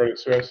at Credit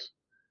Suisse,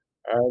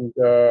 and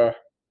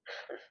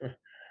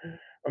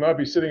and I'd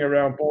be sitting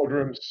around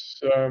boardrooms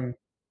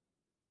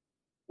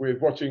with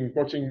watching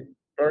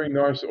very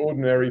nice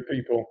ordinary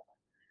people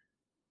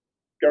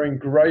going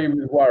grey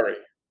with worry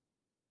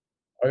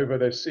over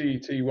their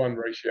CET1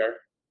 ratio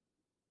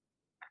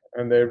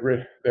and their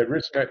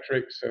risk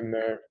metrics and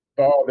their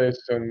VAR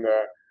this and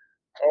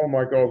oh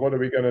my God, what are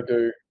we going to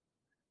do?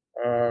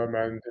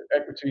 And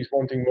equities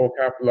wanting more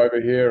capital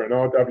over here and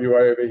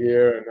RWA over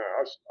here, and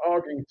I was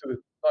arguing to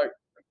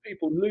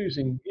people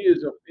losing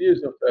years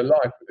of their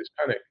life with this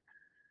panic.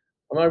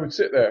 And I would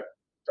sit there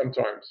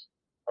sometimes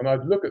and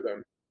I'd look at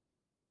them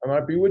and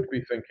would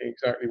be thinking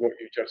exactly what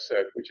you just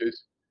said, which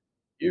is,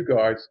 you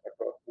guys have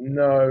got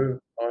no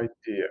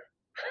idea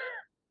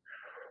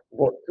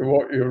what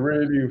you're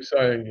really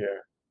saying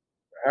here.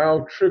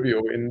 How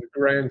trivial in the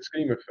grand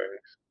scheme of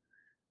things,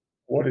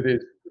 what it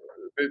is,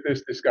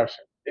 this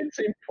discussion. It's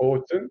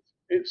important,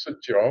 it's a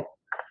job,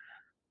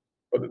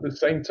 but at the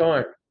same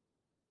time,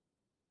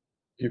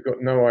 you've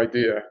got no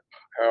idea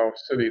how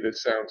silly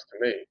this sounds to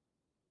me.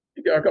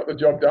 I got the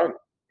job done,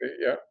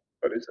 yeah,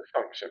 but it's a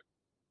function.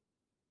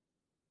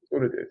 That's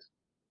what it is.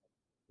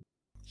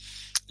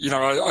 You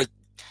know,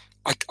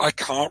 I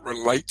can't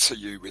relate to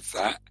you with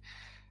that.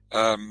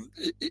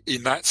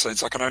 In that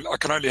sense, I can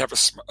only have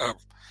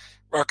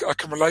well, I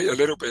can relate a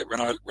little bit when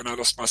I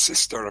lost my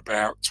sister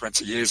about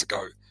 20 years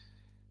ago.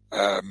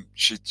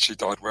 She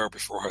died well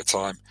before her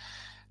time,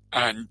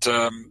 and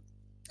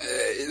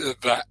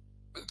that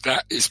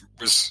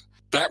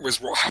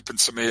was what happened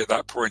to me at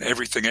that point.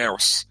 Everything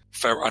else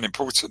felt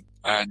unimportant,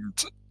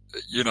 and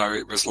you know,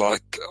 it was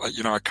like,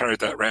 you know, I carried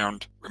that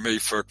around with me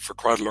for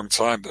quite a long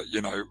time, that, you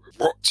know,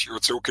 what you're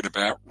talking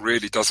about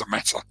really doesn't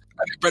matter,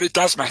 but it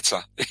does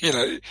matter, you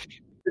know.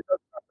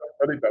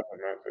 But it doesn't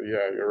matter.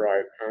 Yeah, you're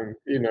right. And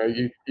you know,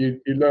 you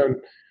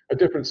learn a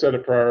different set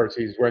of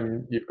priorities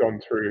when you've gone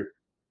through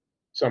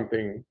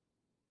something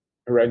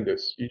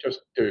horrendous. You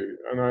just do.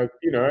 And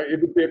you know, it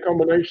would be a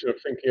combination of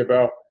thinking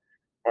about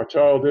my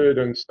childhood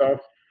and stuff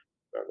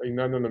that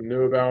none of them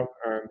knew about.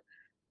 And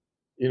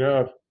you know,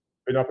 I've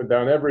been up and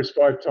down Everest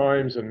 5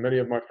 times, and many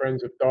of my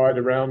friends have died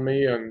around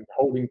me, and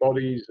holding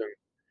bodies and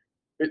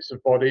bits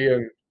of body.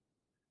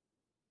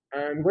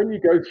 And when you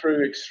go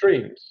through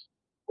extremes,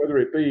 whether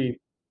it be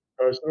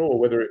personal or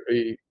whether it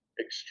be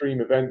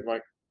extreme event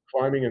like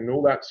climbing and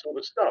all that sort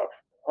of stuff,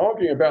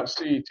 arguing about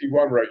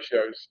CET1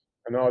 ratios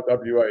and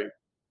RWA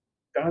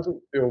doesn't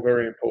feel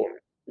very important.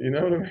 You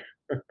know what I mean?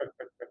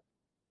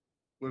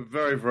 We're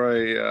very,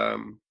 very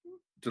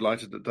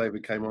delighted that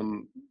David came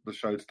on the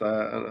show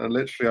today and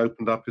literally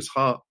opened up his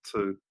heart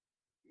to,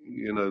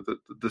 you know,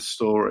 the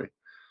story.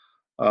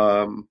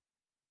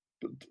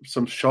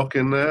 Some shock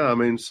in there. I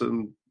mean,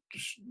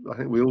 I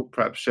think we all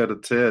perhaps shed a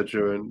tear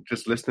during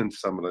just listening to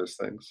some of those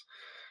things.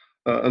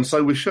 And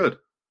so we should,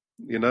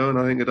 you know, and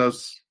I think it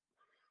does,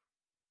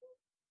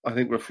 I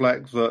think,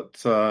 reflect that,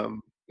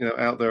 you know,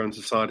 out there in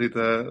society,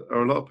 there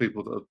are a lot of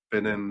people that have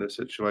been in this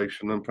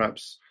situation and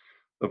perhaps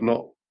have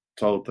not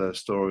told their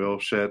story or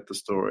shared the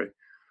story.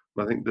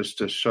 And I think this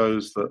just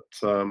shows that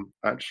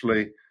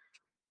actually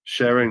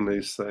sharing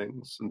these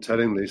things and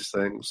telling these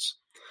things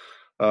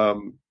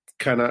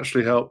can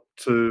actually help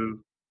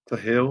to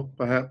heal,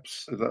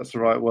 perhaps, if that's the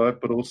right word,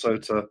 but also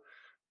to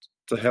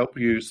help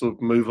you sort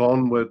of move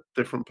on with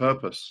different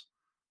purpose.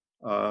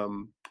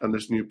 And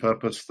this new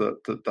purpose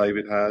that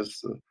David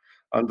has,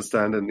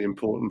 understanding the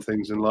important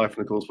things in life.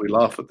 And of course, we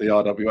laugh at the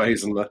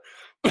RWAs and the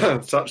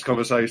such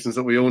conversations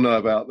that we all know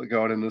about that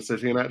go on in the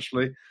city. And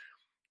actually,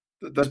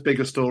 there's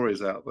bigger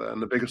stories out there.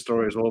 And the bigger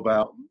story is all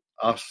about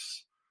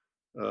us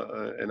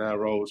in our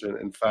roles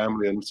in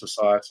family and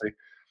society.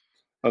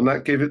 And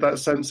that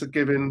sense of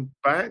giving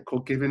back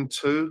or giving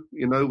to,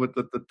 you know, with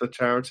the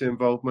charity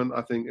involvement,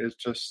 I think is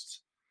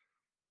just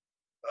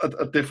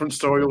a different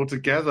story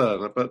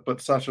altogether,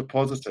 but such a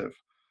positive.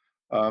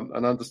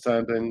 And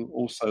understanding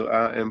also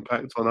our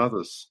impact on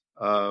others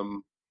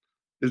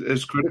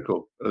is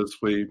critical as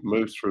we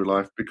move through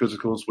life, because, of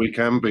course, we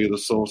can be the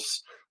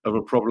source of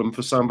a problem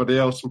for somebody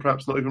else and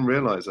perhaps not even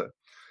realise it.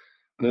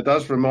 And it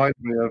does remind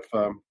me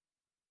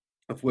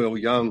of Will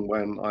Young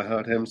when I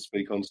heard him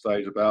speak on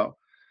stage about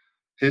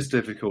his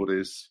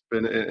difficulties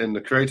in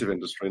the creative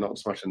industry, not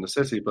so much in the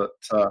city, but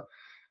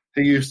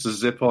he used to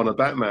zip on a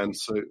Batman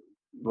suit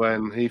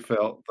when he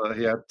felt that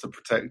he had to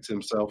protect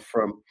himself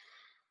from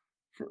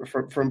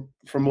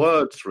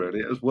words, really.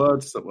 It was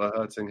words that were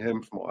hurting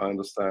him, from what I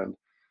understand.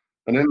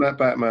 And in that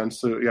Batman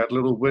suit, he had a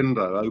little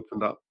window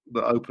opened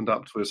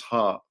up to his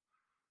heart.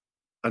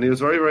 And he was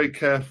very, very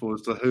careful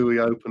as to who he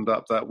opened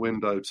up that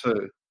window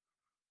to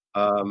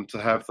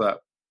have that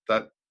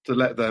to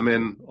let them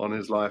in on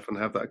his life and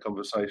have that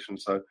conversation.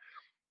 So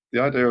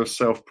the idea of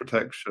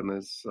self-protection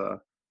is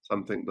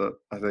something that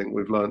I think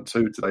we've learned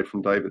too today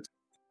from David.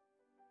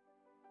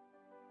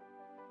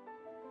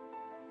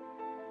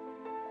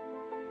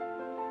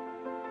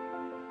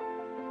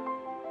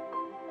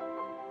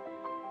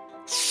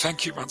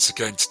 thank you once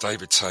again to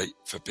David Tait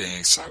for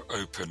being so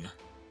open,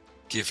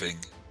 giving,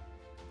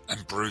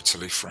 and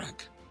brutally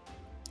frank.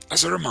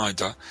 As a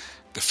reminder,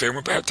 the film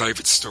about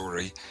David's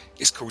story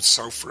is called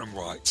Sulphur and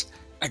White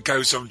and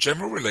goes on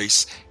general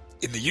release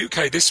in the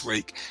UK this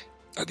week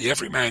at the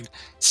Everyman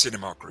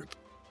Cinema Group.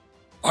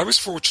 I was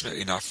fortunate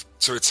enough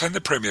to attend the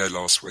premiere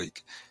last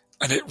week,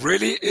 and it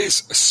really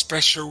is a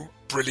special,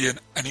 brilliant,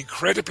 and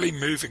incredibly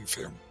moving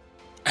film,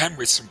 and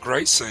with some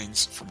great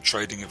scenes from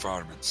trading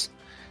environments,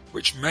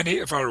 which many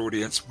of our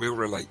audience will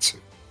relate to.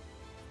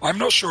 I'm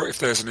not sure if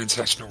there's an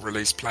international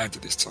release planned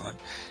at this time.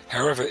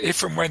 However,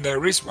 if and when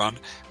there is one,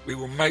 we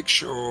will make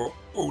sure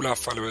all our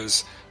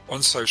followers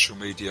on social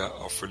media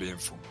are fully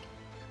informed.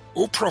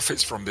 All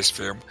profits from this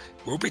film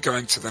will be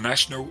going to the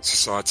National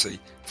Society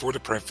for the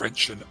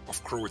Prevention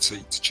of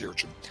Cruelty to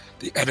Children,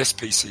 the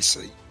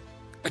NSPCC.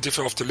 And if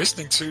after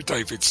listening to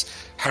David's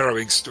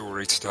harrowing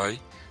story today,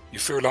 you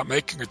feel like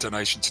making a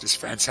donation to this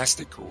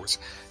fantastic cause,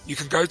 you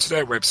can go to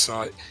their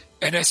website,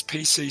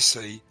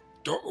 nspcc.org.uk,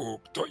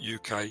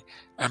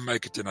 and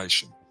make a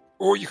donation.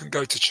 Or you can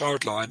go to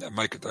Childline and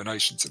make a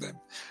donation to them.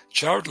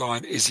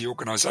 Childline is the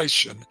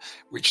organisation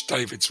which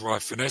David's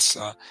wife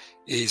Vanessa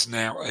is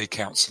now a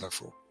counsellor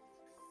for.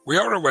 We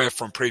are aware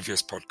from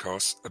previous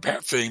podcasts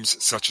about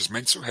themes such as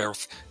mental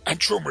health and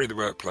trauma in the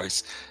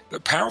workplace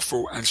that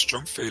powerful and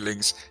strong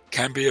feelings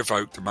can be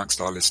evoked amongst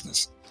our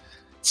listeners.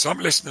 Some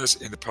listeners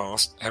in the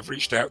past have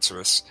reached out to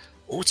us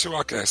or to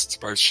our guests to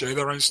both share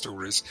their own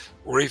stories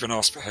or even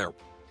ask for help.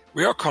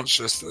 We are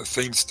conscious that the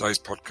theme of today's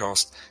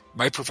podcast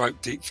may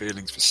provoke deep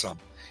feelings for some.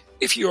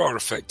 If you are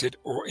affected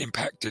or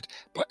impacted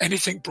by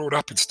anything brought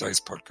up in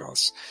today's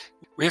podcast,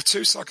 we have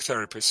 2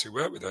 psychotherapists who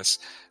work with us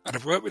and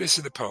have worked with us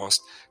in the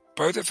past,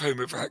 both of whom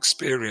have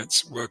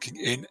experience working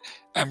in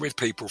and with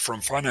people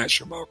from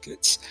financial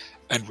markets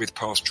and with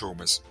past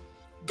traumas.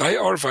 They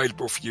are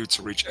available for you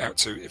to reach out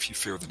to if you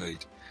feel the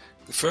need.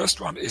 The first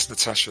one is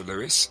Natasha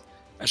Lewis,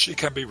 and she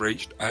can be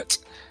reached at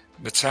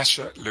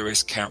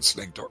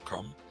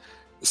natashaLewisCounselling.com.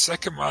 The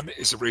second one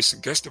is a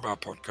recent guest of our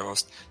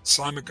podcast,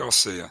 Simon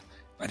Garcia,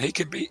 and he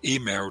can be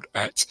emailed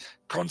at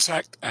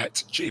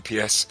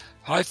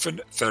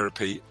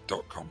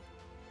contact@gps-therapy.com.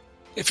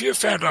 If you have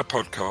found our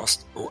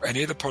podcast or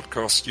any of the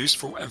podcasts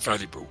useful and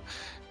valuable,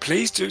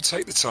 please do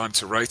take the time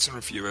to rate and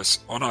review us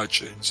on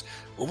iTunes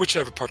or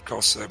whichever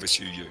podcast service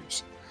you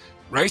use.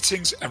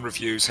 Ratings and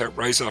reviews help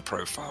raise our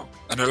profile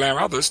and allow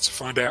others to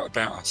find out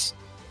about us.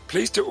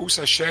 Please do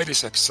also share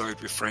this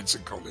episode with friends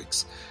and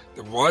colleagues.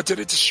 The wider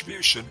the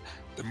distribution,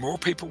 the more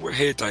people will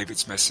hear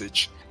David's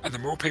message and the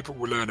more people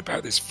will learn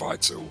about this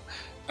vital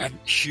and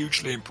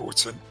hugely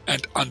important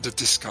and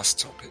under-discussed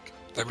topic.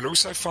 They will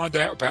also find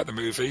out about the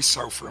movie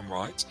Sulphur and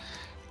White,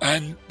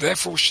 and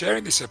therefore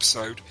sharing this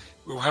episode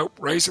will help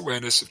raise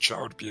awareness of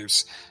child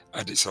abuse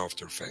and its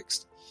after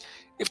effects.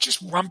 If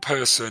just one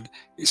person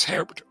is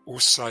helped or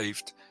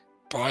saved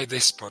by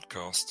this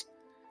podcast,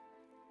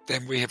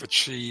 then we have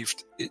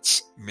achieved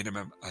its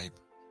minimum aim.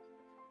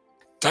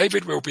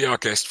 David will be our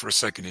guest for a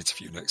second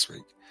interview next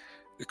week.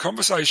 The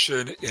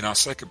conversation in our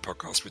second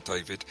podcast with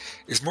David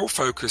is more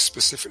focused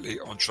specifically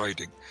on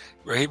trading,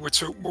 where he will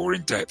talk more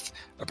in depth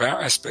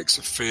about aspects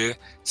of fear,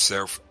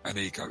 self and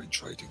ego in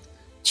trading,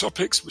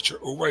 topics which are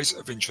always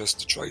of interest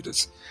to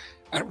traders.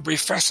 And it will be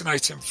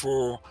fascinating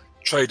for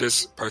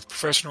traders, both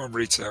professional and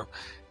retail,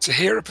 to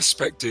hear a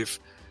perspective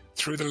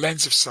through the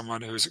lens of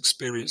someone who has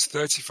experienced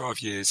 35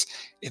 years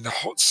in the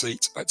hot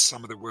seat at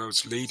some of the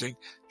world's leading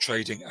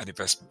trading and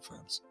investment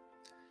firms.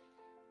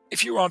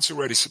 If you aren't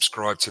already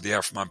subscribed to the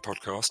Alpha Mind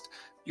podcast,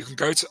 you can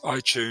go to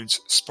iTunes,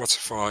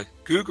 Spotify,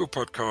 Google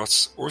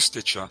Podcasts or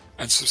Stitcher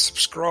and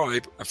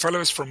subscribe and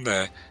follow us from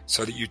there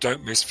so that you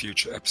don't miss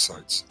future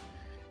episodes.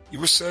 You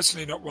will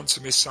certainly not want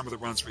to miss some of the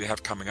ones we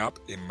have coming up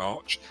in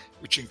March,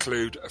 which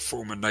include a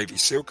former Navy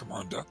SEAL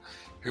commander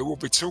who will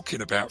be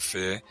talking about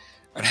fear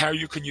and how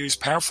you can use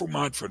powerful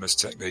mindfulness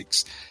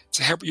techniques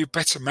to help you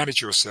better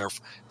manage yourself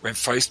when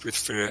faced with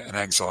fear and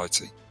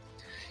anxiety.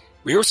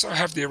 We also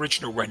have the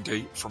original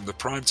Wendy from the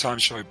primetime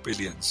show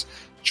Billions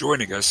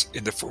joining us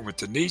in the form of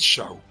Denise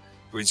Scholl,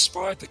 who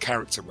inspired the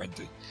character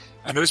Wendy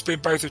and who has been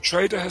both a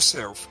trader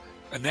herself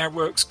and now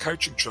works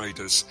coaching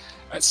traders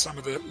at some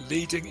of the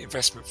leading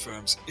investment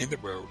firms in the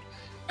world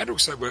and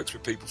also works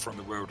with people from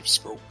the world of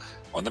sport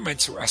on the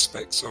mental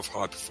aspects of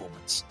high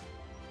performance.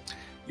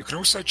 You can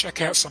also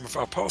check out some of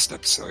our past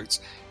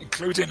episodes,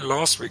 including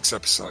last week's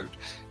episode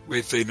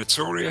with the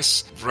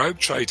notorious rogue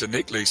trader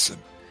Nick Leeson,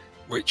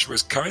 which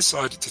was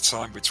coincided to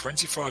time with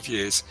 25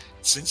 years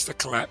since the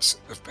collapse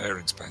of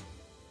Barings Bank.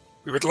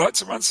 We would like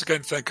to once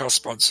again thank our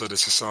sponsor, the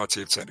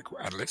Society of Technical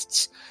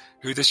Analysts,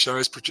 who this show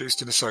is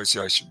produced in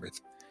association with.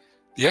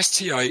 The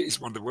STA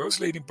is one of the world's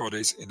leading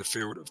bodies in the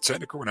field of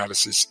technical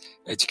analysis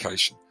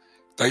education.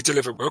 They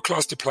deliver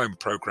world-class diploma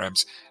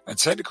programs and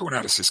technical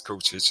analysis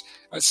courses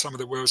at some of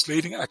the world's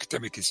leading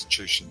academic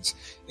institutions,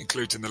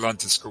 including the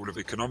London School of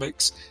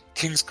Economics,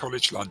 King's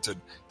College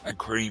London, and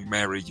Queen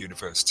Mary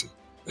University.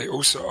 They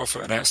also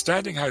offer an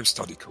outstanding home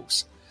study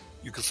course.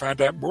 You can find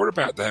out more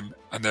about them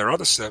and their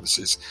other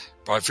services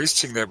by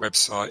visiting their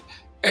website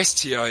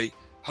sta-uk.org.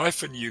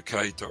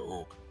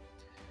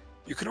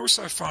 You can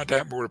also find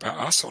out more about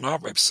us on our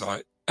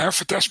website,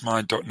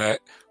 alpha-mind.net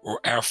or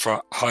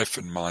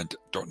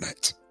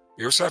alpha-mind.net.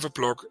 We also have a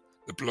blog.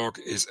 The blog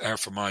is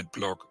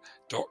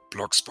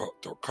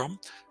alphamindblog.blogspot.com,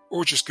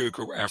 or just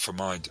Google Alpha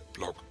Mind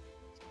blog.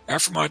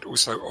 Alpha Mind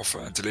also offer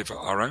and deliver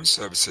our own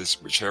services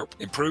which help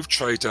improve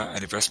trader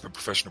and investment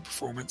professional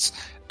performance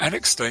and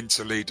extend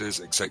to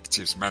leaders,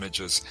 executives,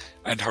 managers,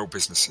 and whole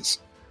businesses.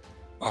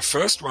 Our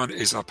first one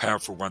is our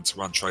powerful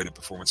one-to-one trader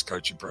performance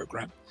coaching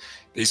program.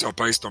 These are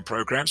based on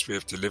programs we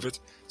have delivered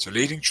to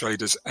leading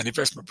traders and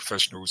investment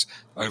professionals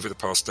over the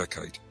past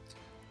decade.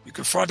 You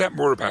can find out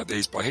more about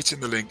these by hitting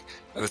the link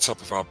at the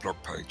top of our blog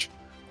page,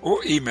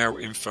 or email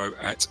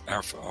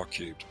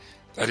info@alpha-r-cubed.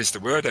 That is the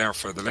word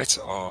alpha, the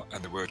letter R,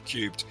 and the word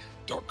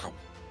cubed.com.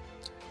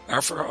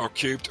 Alpha R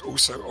Cubed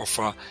also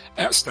offer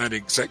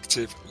outstanding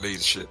executive,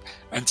 leadership,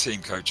 and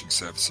team coaching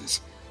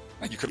services,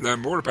 and you can learn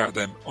more about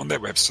them on their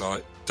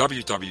website,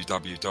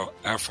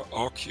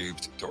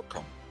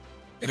 www.alpharcubed.com.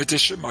 In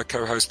addition, my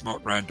co-host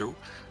Mark Randall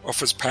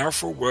offers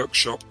powerful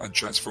workshop and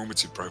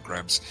transformative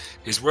programs.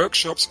 His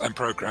workshops and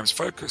programs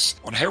focus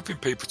on helping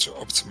people to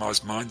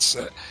optimize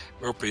mindset,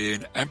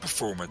 well-being, and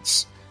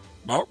performance.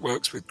 Mark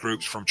works with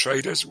groups from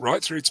traders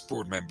right through to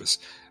board members,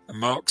 and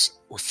Mark's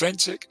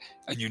authentic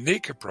and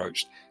unique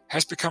approach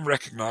has become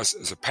recognized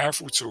as a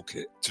powerful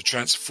toolkit to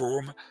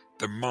transform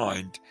the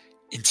mind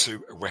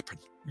into a weapon.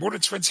 More than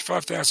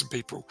 25,000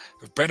 people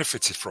have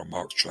benefited from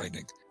Mark's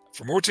training.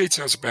 For more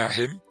details about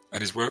him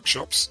and his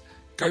workshops,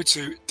 go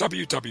to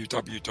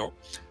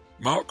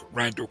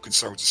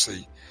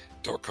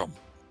www.markrandallconsultancy.com.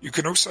 You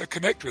can also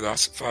connect with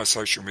us via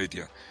social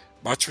media.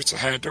 My Twitter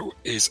handle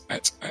is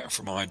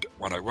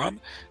 @AlphaMind101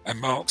 and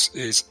Mark's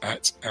is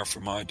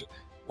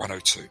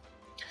 @AlphaMind102.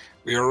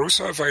 We are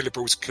also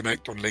available to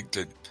connect on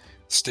LinkedIn,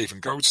 Stephen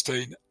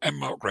Goldstein and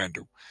Mark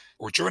Randall,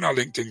 or join our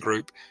LinkedIn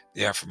group,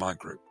 the Alpha Mind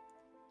Group.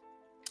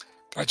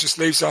 That just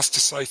leaves us to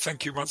say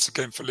thank you once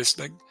again for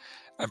listening,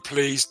 and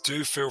please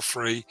do feel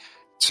free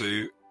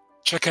to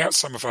check out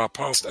some of our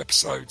past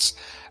episodes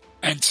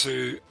and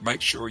to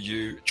make sure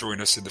you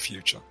join us in the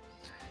future.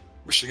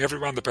 Wishing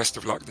everyone the best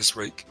of luck this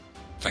week.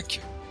 Thank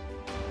you.